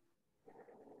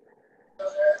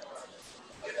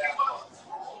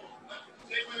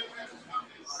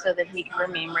 so that he can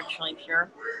remain ritually pure.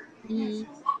 Mm-hmm.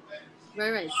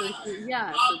 Right. So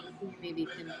yeah, so that he maybe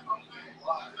can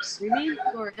remain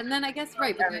pure. And then I guess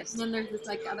right, but then there's this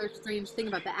like other strange thing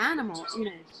about the animal,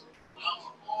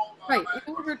 right?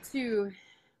 In order to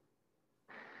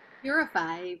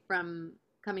purify from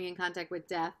coming in contact with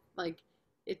death, like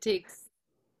it takes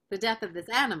the death of this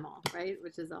animal, right?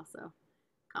 Which is also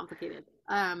complicated.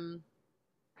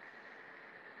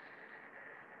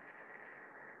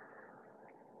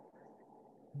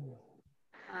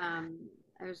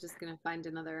 I was just gonna find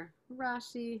another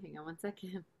Rashi. Hang on one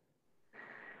second.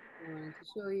 I wanted to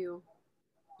show you.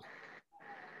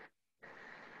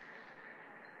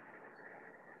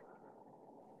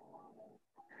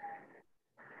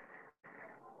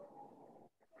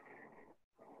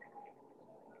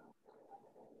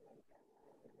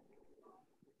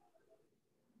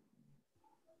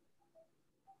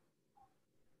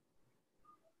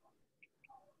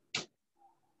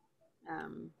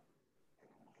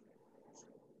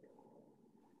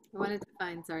 I wanted to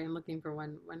find, sorry, I'm looking for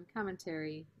one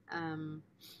commentary.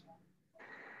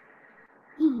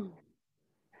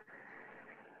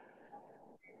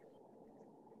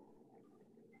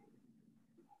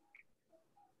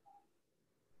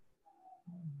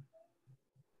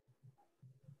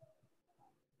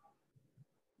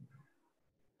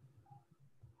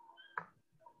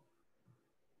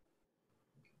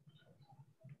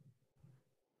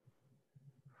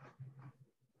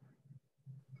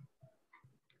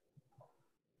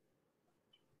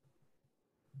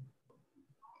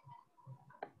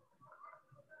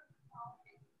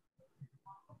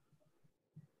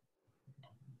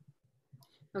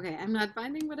 Okay, I'm not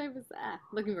finding what I was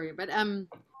looking for, but yeah,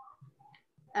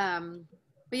 let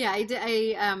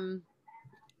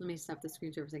me stop the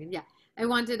screen share for a second. Yeah, I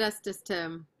wanted us just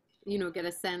to, get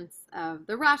a sense of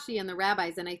the Rashi and the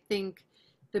rabbis, and I think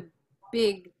the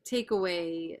big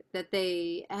takeaway that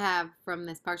they have from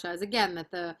this parsha is again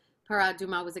that the para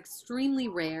duma was extremely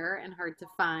rare and hard to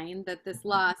find. That this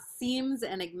law seems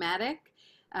enigmatic,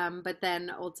 but then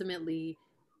ultimately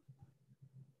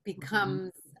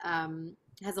becomes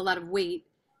has a lot of weight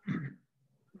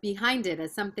behind it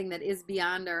as something that is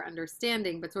beyond our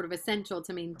understanding, but sort of essential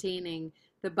to maintaining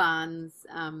the bonds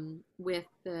with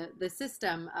the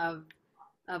system of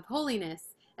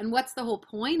holiness. And what's the whole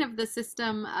point of the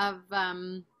system of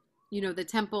the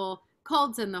temple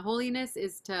cults and the holiness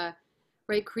is to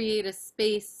create a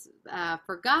space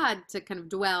for God to kind of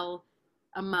dwell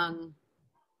among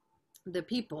the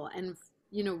people, and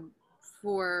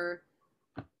for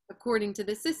according to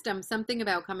the system, something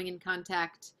about coming in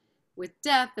contact with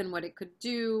death and what it could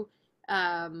do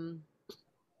kind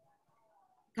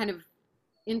of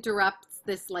interrupts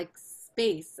this like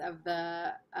space of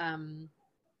the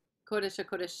Kodesh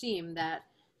HaKodashim, that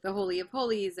the Holy of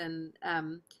Holies, and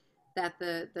that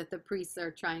the priests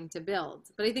are trying to build.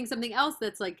 But I think something else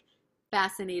that's like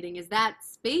fascinating is that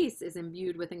space is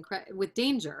imbued with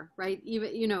danger, right?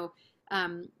 Even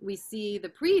we see the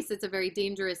priests, it's a very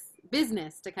dangerous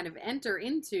business to kind of enter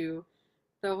into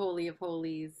the Holy of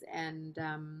Holies, and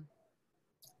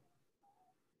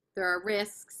there are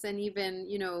risks, and even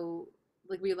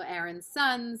like we have Aaron's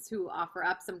sons who offer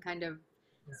up some kind of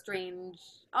strange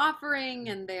offering,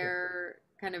 and they're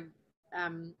kind of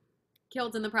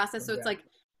killed in the process. So it's like,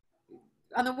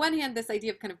 on the one hand, this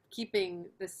idea of kind of keeping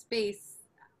the space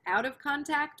out of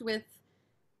contact with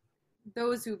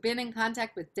those who've been in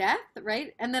contact with death,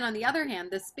 right? And then on the other hand,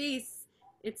 the space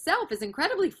itself is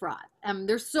incredibly fraught.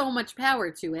 There's so much power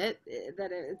to it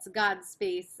that it's God's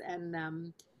space,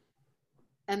 and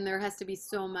there has to be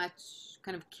so much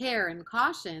kind of care and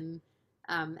caution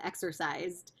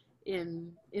exercised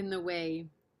in the way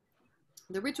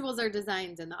the rituals are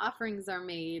designed and the offerings are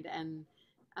made, and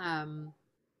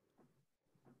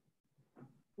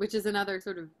which is another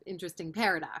sort of interesting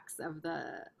paradox of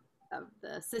the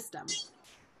system.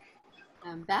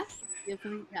 Beth, you have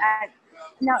something? Yeah.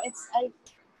 No,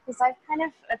 because I've kind of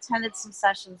attended some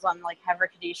sessions on like Heifer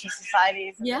Kadisha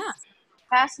societies. And Yeah. this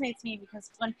fascinates me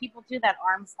because when people do that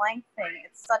arm's length thing,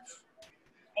 it's such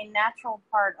a natural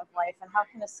part of life. And how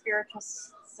can a spiritual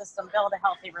system build a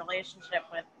healthy relationship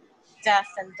with death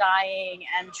and dying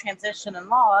and transition and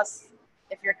loss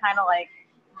if you're kind of like,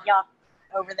 yuck,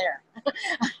 over there?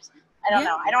 I don't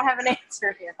know. I don't have an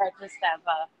answer here. I just have,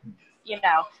 and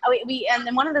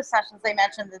in one of the sessions they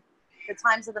mentioned that the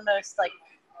times of the most like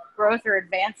growth or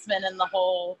advancement in the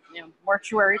whole,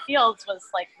 mortuary fields was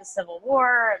like the Civil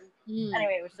War. And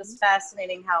anyway, it was just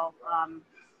fascinating how,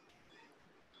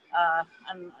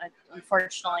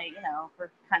 unfortunately,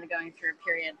 we're kind of going through a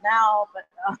period now, but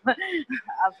of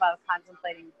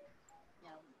contemplating,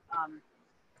 I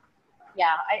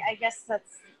guess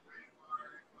that's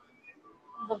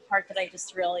the part that I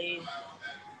just really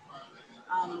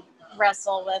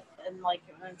wrestle with, and like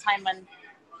in a time when,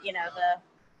 the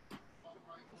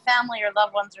family or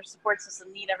loved ones or support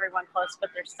system need everyone close,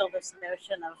 but there's still this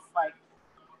notion of like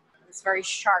this very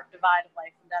sharp divide of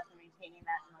life and death, and maintaining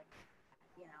that, and like,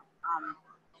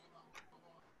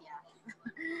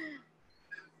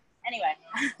 anyway,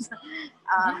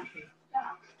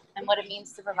 and what it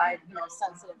means to provide,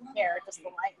 sensitive care. Just the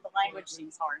language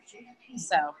seems harsh.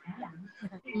 So, yeah.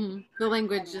 The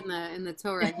language in the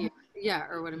Torah here, yeah,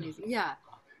 or what it means, yeah.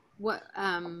 What,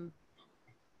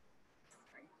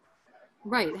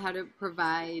 right? How to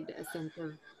provide a sense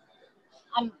of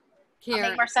care. I'll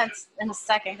make more sense in a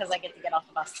second because I get to get off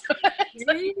the bus.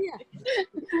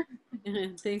 Yeah.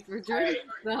 Thanks for joining.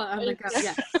 On the go.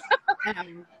 Yeah.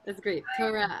 That's great.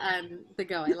 Torah on the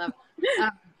go. I love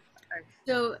it.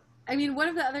 So, I mean, one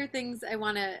of the other things I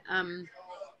want to,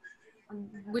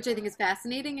 which I think is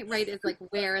fascinating, right, is like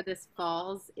where this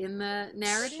falls in the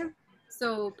narrative.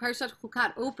 So Parashat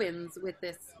Chukat opens with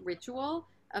this ritual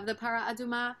of the Para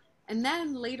Aduma, and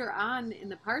then later on in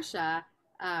the Parsha,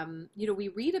 we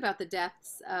read about the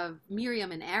deaths of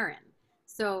Miriam and Aaron.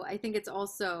 So I think it's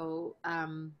also,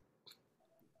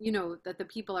 that the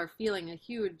people are feeling a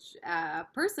huge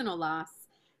personal loss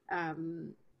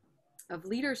of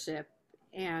leadership.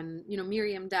 And,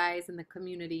 Miriam dies and the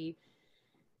community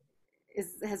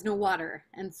has no water.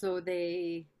 And so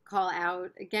they call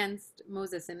out against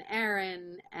Moses and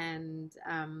Aaron and,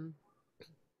 and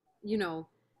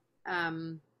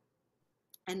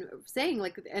saying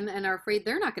like, and are afraid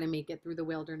they're not going to make it through the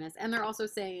wilderness. And they're also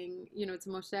saying, to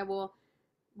Moshe,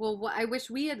 well, I wish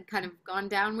we had kind of gone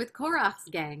down with Korach's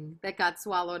gang that got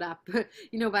swallowed up,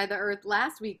 by the earth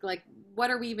last week. Like,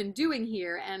 what are we even doing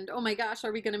here? And, oh my gosh,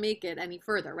 are we going to make it any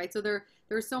further? Right. So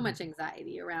there's so much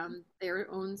anxiety around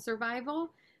their own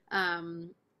survival.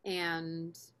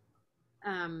 Moshe,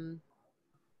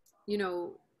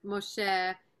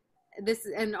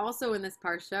 and also in this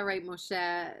Parsha, right,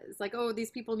 Moshe is like, oh,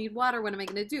 these people need water. What am I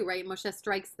going to do? Right. Moshe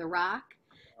strikes the rock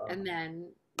and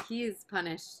then he is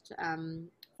punished,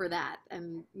 for that.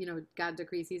 And, God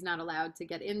decrees he's not allowed to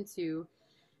get into,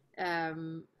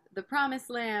 the promised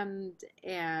land.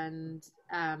 And,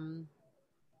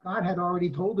 God had already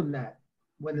told him that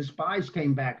when the spies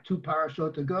came back 2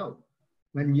 parashot ago,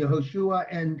 when Yehoshua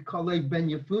and Kalev ben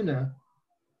Yefuneh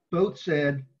both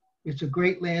said, it's a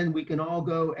great land, we can all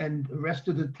go, and the rest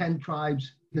of the 10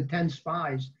 tribes, the 10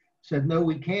 spies said, no,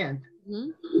 we can't.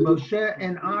 Mm-hmm. Moshe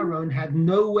and Aaron had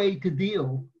no way to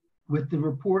deal with the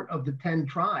report of the 10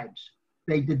 tribes.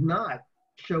 They did not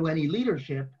show any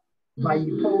leadership. By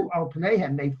Yipol al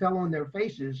Pneihem, they fell on their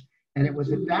faces, and it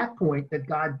was at that point that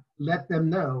God let them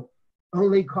know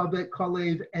only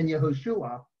Kalev and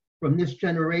Yehoshua from this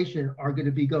generation are going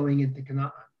to be going into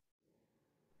Canaan.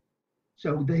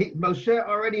 So Moshe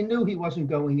already knew he wasn't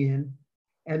going in,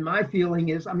 and my feeling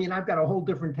is, I've got a whole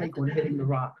different take on hitting the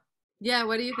rock. Yeah,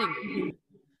 what do you think?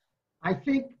 I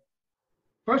think,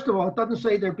 first of all, it doesn't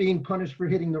say they're being punished for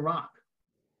hitting the rock.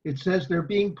 It says they're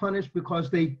being punished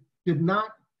because they did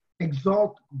not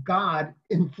exalt God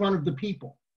in front of the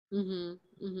people. Mm-hmm.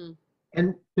 Mm-hmm.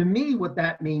 And to me, what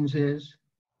that means is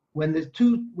when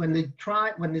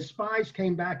the spies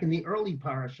came back in the early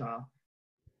parasha,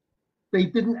 they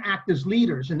didn't act as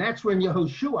leaders. And that's when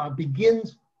Yehoshua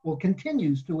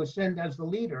continues to ascend as the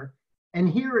leader. And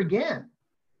here again,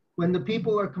 when the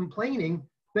people are complaining,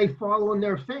 they fall on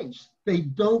their face. They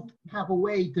don't have a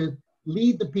way to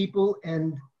lead the people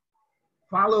and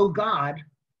follow God.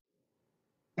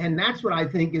 And that's what I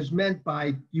think is meant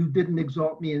by you didn't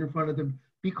exalt me in front of them.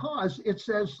 Because it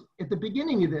says at the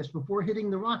beginning of this, before hitting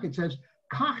the rock, it says,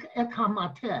 Kach et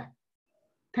hamateh,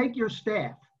 take your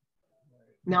staff.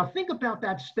 Now think about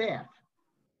that staff.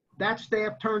 That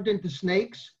staff turned into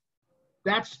snakes.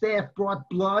 That staff brought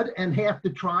blood and half the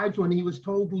tribes when he was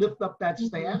told lift up that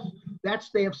staff. That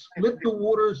staff split the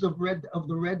waters of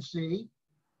the Red Sea.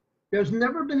 There's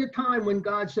never been a time when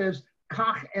God says,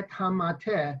 Kach et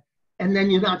hamateh, and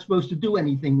then you're not supposed to do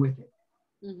anything with it.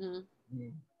 Mm-hmm.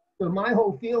 So my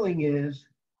whole feeling is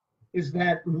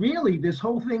that really this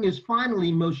whole thing is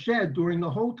finally Moshe during the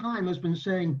whole time has been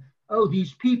saying, oh,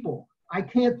 these people, I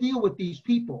can't deal with these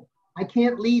people. I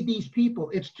can't lead these people.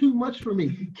 It's too much for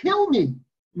me. Kill me,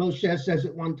 Moshe says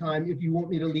at one time, if you want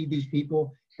me to lead these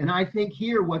people. And I think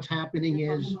here what's happening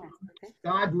is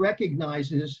God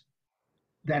recognizes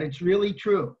that it's really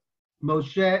true.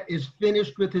 Moshe is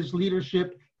finished with his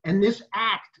leadership. And this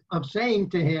act of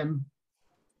saying to him,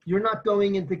 you're not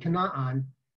going into Canaan,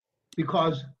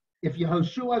 because if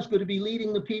Yehoshua is going to be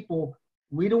leading the people,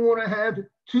 we don't want to have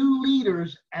two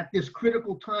leaders at this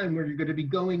critical time where you're going to be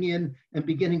going in and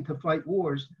beginning to fight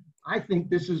wars. I think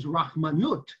this is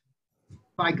Rahmanut,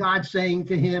 by God saying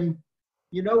to him,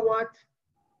 you know what?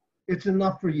 It's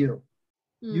enough for you.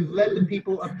 You've led the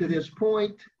people up to this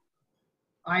point.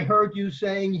 I heard you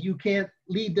saying you can't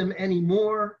lead them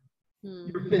anymore.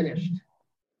 You're finished.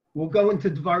 We'll go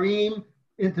into Dvarim,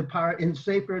 in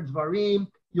Sefer Dvarim.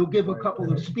 You'll give a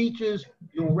couple of speeches.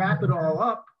 You'll wrap it all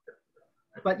up.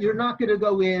 But you're not going to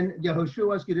go in.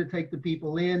 Yehoshua is going to take the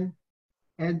people in.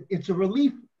 And it's a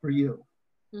relief for you.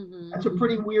 Mm-hmm. That's a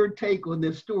pretty weird take on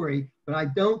this story. But I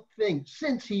don't think,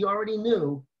 since he already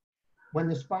knew when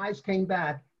the spies came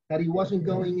back that he wasn't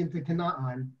going into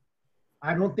Canaan,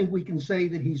 I don't think we can say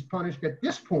that he's punished at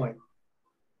this point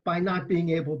by not being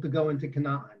able to go into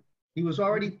Canaan.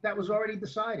 That was already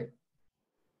decided.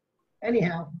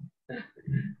 Anyhow.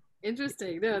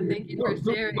 Interesting. No, thank you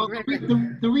for sharing.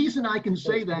 The reason I can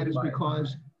say that is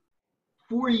because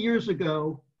 4 years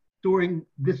ago, during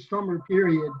this summer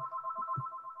period,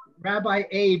 Rabbi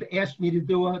Abe asked me to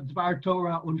do a Dvar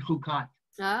Torah on Chukat.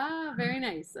 Ah, very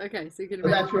nice. Okay, so you can. So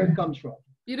that's where it comes from.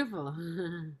 Beautiful.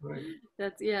 Right.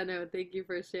 Thank you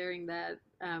for sharing that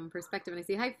perspective. And I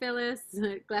see, hi, Phyllis.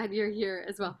 Glad you're here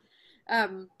as well.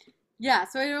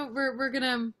 So I know we're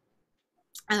gonna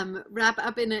wrap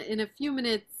up in a few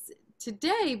minutes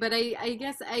today, but I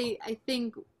guess I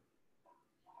think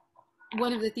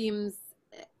one of the themes,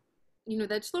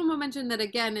 that Shlomo mentioned, that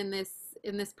again in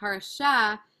this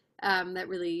parasha, that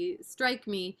really strike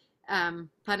me, pun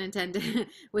intended,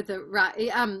 with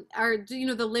the are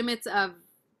the limits of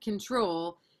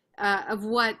control, of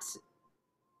what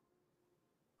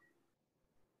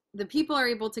the people are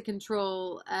able to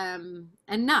control, and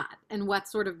not, and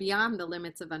what's sort of beyond the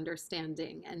limits of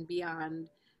understanding and beyond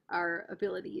our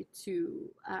ability to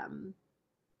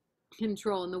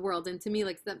control in the world. And to me,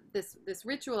 like this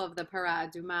ritual of the para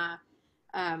aduma,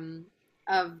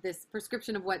 of this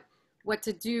prescription of what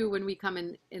to do when we come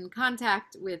in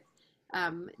contact with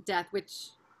death, which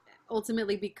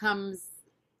ultimately becomes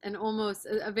an almost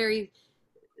a very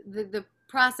the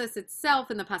process itself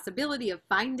and the possibility of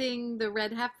finding the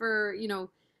red heifer,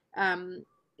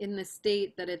 in the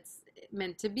state that it's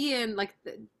meant to be in,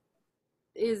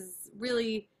 is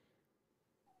really,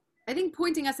 I think,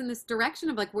 pointing us in this direction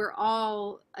of we're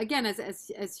all, again,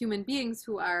 as human beings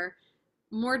who are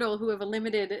mortal, who have a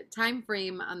limited time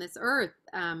frame on this earth.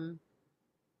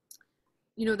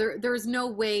 There is no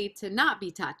way to not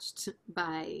be touched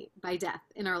by death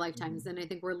in our lifetimes. And I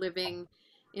think we're living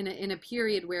in a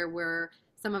period where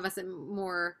some of us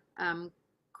more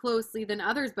closely than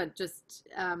others, but just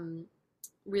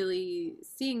really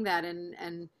seeing that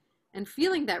and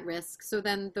feeling that risk. So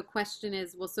then the question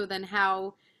is, well, so then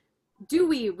how do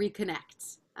we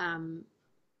reconnect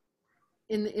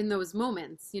in those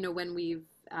moments, when we've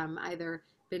either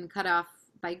been cut off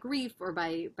by grief or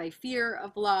by fear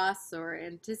of loss or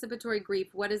anticipatory grief?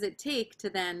 What does it take to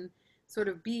then sort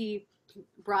of be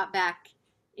brought back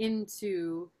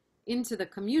into the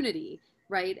community,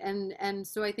 right? And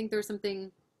so I think there's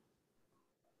something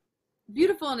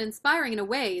beautiful and inspiring in a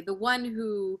way. The one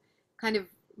who kind of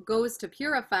goes to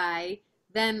purify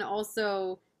then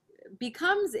also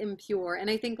becomes impure. And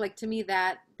I think, to me,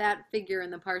 that figure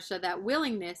in the Parsha, that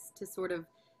willingness to sort of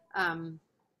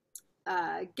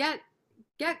get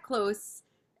close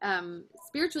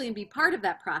spiritually and be part of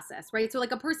that process, right? So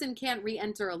a person can't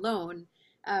re-enter alone.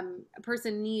 A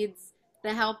person needs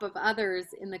the help of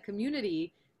others in the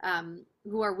community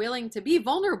who are willing to be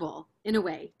vulnerable in a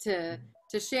way to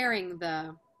sharing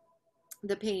the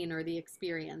pain or the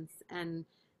experience. And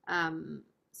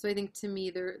so I think, to me,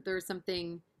 there's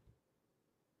something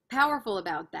powerful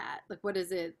about that. What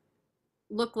does it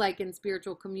look like in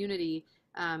spiritual community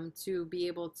to be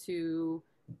able to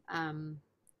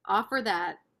offer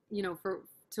that,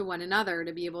 to one another,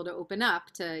 to be able to open up,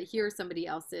 to hear somebody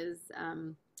else's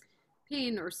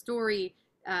pain or story,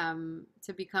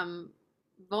 to become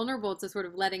vulnerable to sort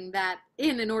of letting that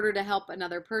in order to help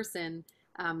another person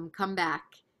come back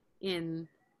in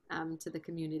to the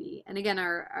community. And again,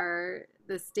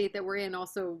 the state that we're in,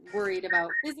 also worried about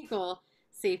physical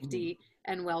safety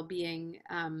and well-being,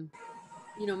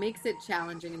 makes it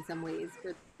challenging in some ways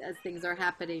as things are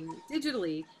happening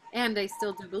digitally. And I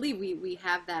still do believe we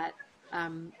have that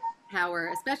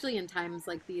power, especially in times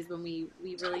like these when we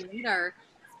really need our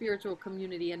spiritual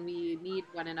community and we need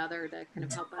one another to kind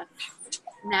of help us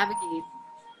navigate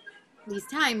these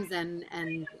times and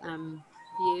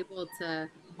be able to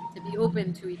be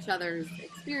open to each other's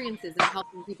experiences and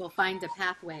helping people find a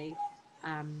pathway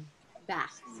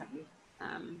back.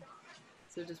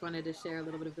 So just wanted to share a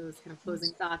little bit of those kind of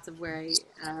closing thoughts of where I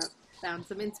found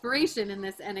some inspiration in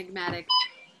this enigmatic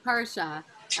parsha,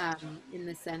 in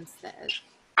the sense that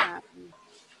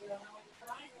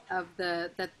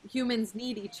that humans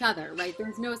need each other, right?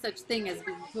 There's no such thing as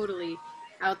being totally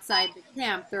outside the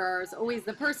camp. There is always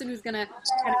the person who's going to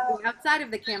kind of go outside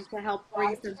of the camp to help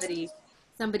bring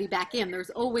somebody back in.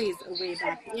 There's always a way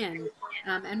back in.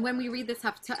 And when we read this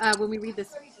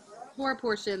Torah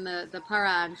portion, the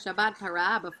Parah and Shabbat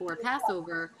Parah before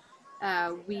Passover,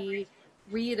 we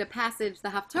read a passage. The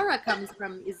Haftarah comes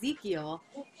from Ezekiel,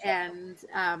 and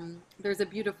there's a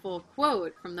beautiful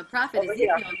quote from the prophet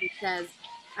Ezekiel. He says,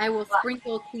 "I will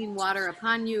sprinkle clean water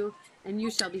upon you, and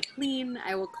you shall be clean.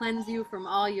 I will cleanse you from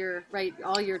all your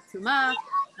tumah,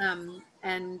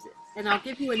 and I'll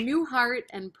give you a new heart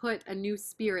and put a new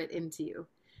spirit into you."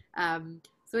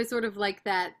 So I sort of like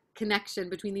that connection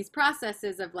between these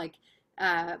processes of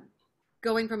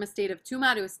going from a state of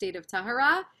tumah to a state of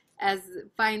tahara, as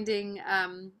finding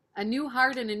a new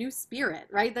heart and a new spirit,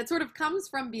 right? That sort of comes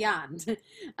from beyond,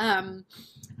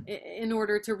 in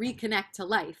order to reconnect to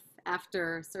life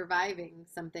after surviving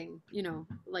something,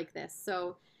 like this.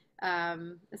 So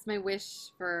it's my wish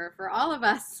for all of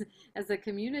us as a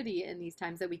community in these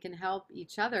times, that we can help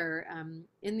each other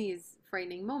in these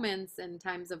frightening moments and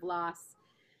times of loss,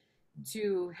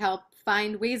 to help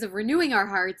find ways of renewing our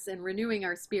hearts and renewing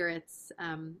our spirits,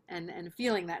 and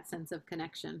feeling that sense of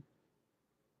connection.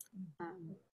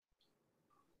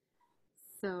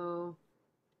 So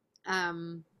I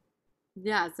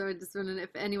just wondering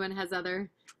if anyone has other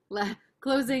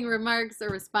closing remarks or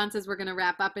responses. We're going to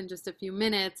wrap up in just a few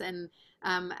minutes, and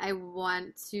I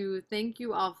want to thank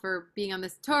you all for being on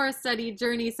this Torah study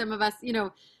journey. Some of us,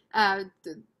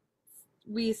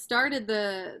 we started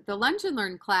the Lunch and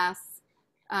Learn class.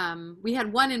 We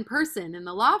had one in person in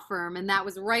the law firm, and that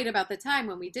was right about the time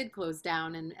when we did close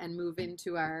down and move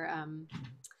into our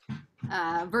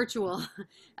virtual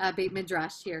Beit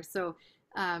Midrash here. So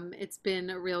it's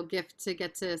been a real gift to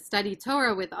get to study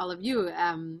Torah with all of you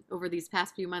over these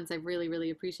past few months. I've really, really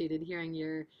appreciated hearing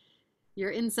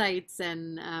your insights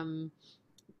and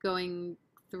going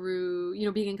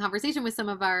through, being in conversation with some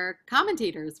of our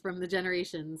commentators from the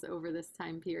generations over this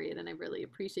time period. And I really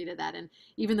appreciated that. And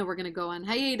even though we're going to go on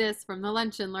hiatus from the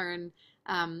Lunch and Learn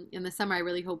in the summer, I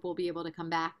really hope we'll be able to come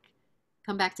back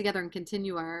together and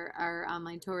continue our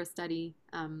online Torah study,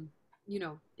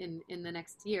 in the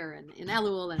next year and in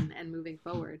Elul and moving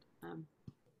forward. Can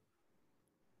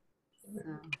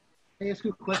I ask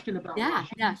you a question about Yeah,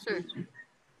 Rashi? yeah, sure.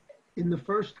 In the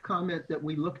first comment that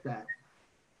we looked at,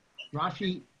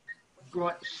 Rashi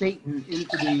brought Satan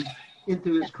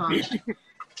into his comment.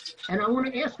 And I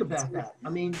want to ask about that. I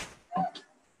mean,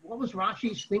 what was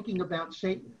Rashi's thinking about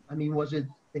Satan? I mean, was it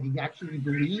that he actually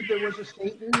believed there was a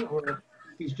Satan, or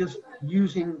he's just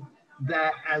using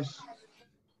that as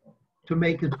to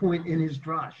make a point in his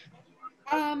drash?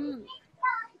 I don't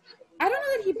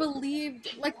know that he believed,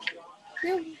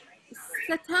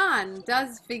 Satan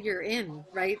does figure in,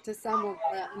 right, to some of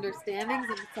the understandings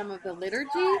and some of the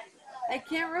liturgy. I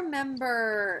can't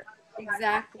remember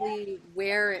exactly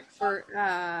where it but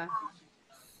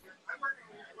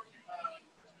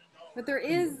there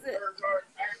is,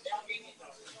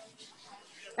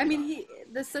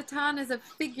 the Satan is a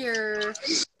figure.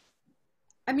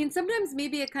 I mean, sometimes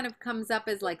maybe it kind of comes up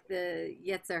as like the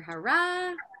Yetzer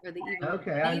Hara or the evil.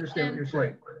 Okay, I understand what you're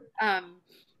saying. I'm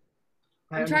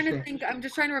trying to think. I'm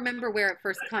just trying to remember where it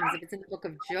first comes. If it's in the book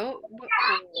of Job,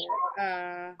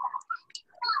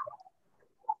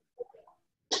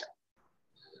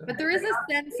 but there is a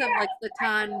sense of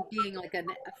Satan being a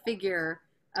figure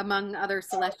among other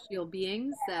celestial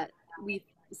beings that we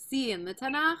see in the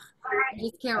Tanakh. I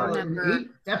just can't remember.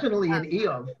 Definitely in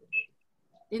Eov.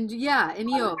 In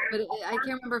Eov, but I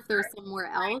can't remember if there's somewhere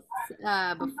else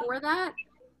before that.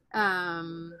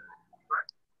 But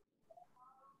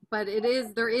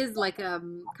there is like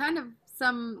kind of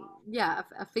some, yeah,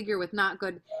 a figure with not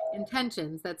good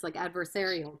intentions that's like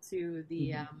adversarial to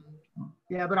the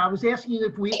Yeah, but I was asking you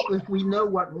if we know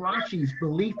what Rashi's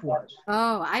belief was.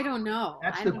 Oh, I don't know.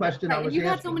 That's the question I was You've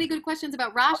asking. had so many good questions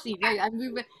about Rashi, right?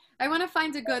 I want to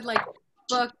find a good like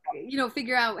book,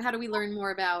 figure out how do we learn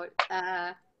more about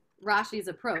Rashi's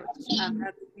approach.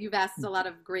 You've asked a lot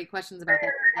of great questions about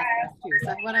that too.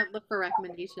 So I want to look for a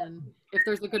recommendation if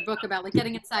there's a good book about like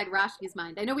getting inside Rashi's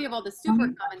mind. I know we have all the super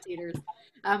commentators,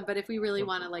 but if we really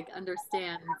want to like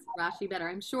understand Rashi better,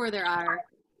 I'm sure there are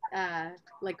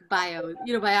like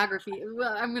biography.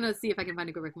 Well, I'm gonna see if I can find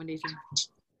a good recommendation.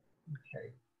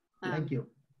 Okay. Thank you.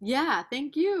 Yeah,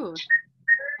 thank you.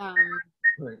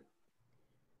 Right.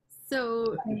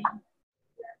 So,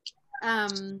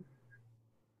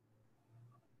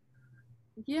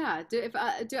 yeah. Do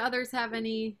others have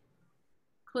any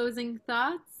closing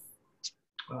thoughts?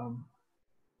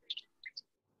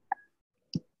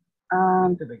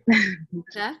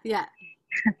 Seth? Yeah.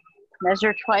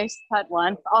 Measure twice, cut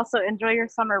once. Also, enjoy your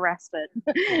summer respite.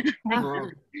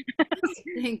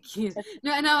 Thank you.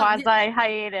 Quasi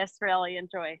hiatus, really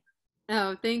enjoy.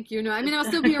 Oh, thank you. No, I mean, I'll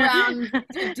still be around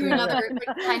doing other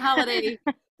high holiday,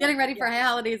 getting ready for high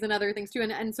holidays and other things too.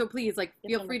 And so please, like,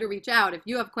 feel free to reach out if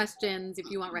you have questions,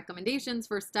 if you want recommendations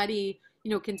for study,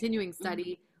 continuing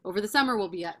study. Over the summer, we'll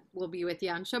be with you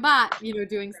on Shabbat,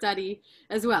 doing study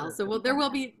as well. So there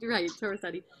will be, Torah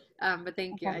study. But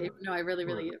thank you. I really,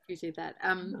 really appreciate that.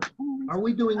 Are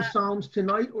we doing Psalms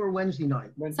tonight or Wednesday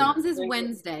night? Psalms is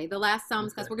Wednesday, the last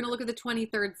Psalms class. We're going to look at the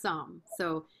 23rd Psalm.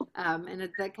 So, and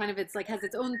that kind of, it's like has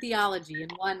its own theology in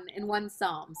one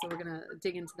Psalm. So we're going to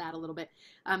dig into that a little bit.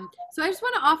 So I just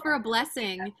want to offer a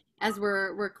blessing as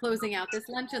we're closing out this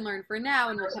Lunch and Learn for now,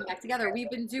 and we'll come back together. We've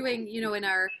been doing, in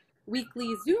our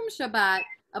weekly Zoom Shabbat,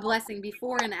 a blessing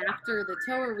before and after the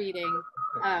Torah reading.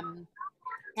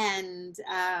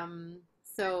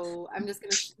 So I'm just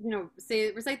going to,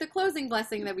 recite the closing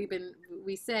blessing that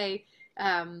we say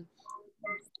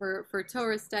for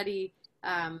Torah study,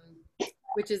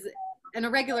 which is in a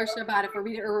regular Shabbat if we're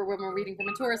reading or when we're reading from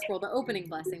a Torah scroll, the opening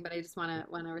blessing. But I just want to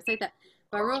recite that.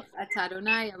 Baruch atah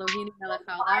Adonai Eloheinu melech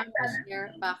haolam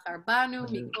asher bachar banu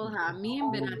mikol ha'amim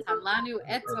v'natan lanu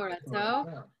et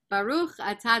Torato. Baruch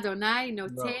atah Adonai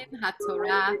noten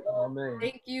haTorah.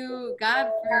 Thank you,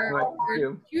 God, for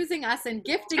choosing us and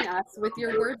gifting us with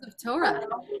your words of Torah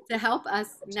to help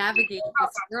us navigate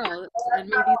this world. And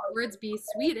may these words be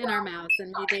sweet in our mouths,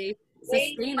 and may they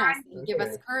sustain us and give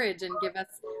us courage and give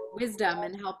us wisdom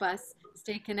and help us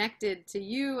stay connected to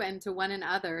you and to one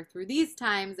another through these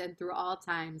times and through all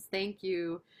times. Thank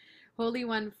you, Holy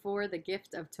One, for the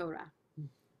gift of Torah.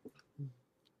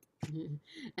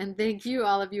 And thank you,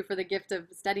 all of you, for the gift of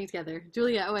studying together.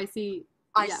 Julia, I see.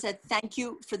 I said thank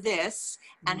you for this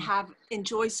and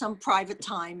enjoy some private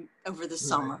time over the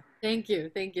summer. Thank you.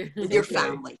 With your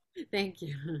family. Thank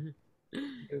you.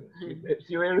 See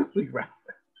you in a week, Rabbi.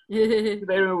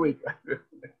 Later in a week.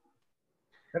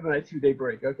 Have a nice 2-day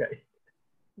break. Okay.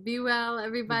 Be well,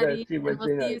 everybody. And we'll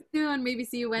see you soon. Maybe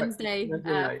see you Wednesday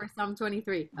for Psalm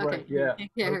 23. Okay. Right, yeah.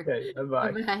 Take care. Okay.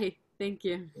 Bye-bye. Bye. Thank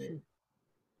you. Yeah.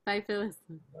 Bye, Phyllis.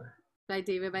 Bye,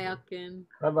 David. Bye, Elkin.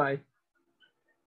 Bye-bye.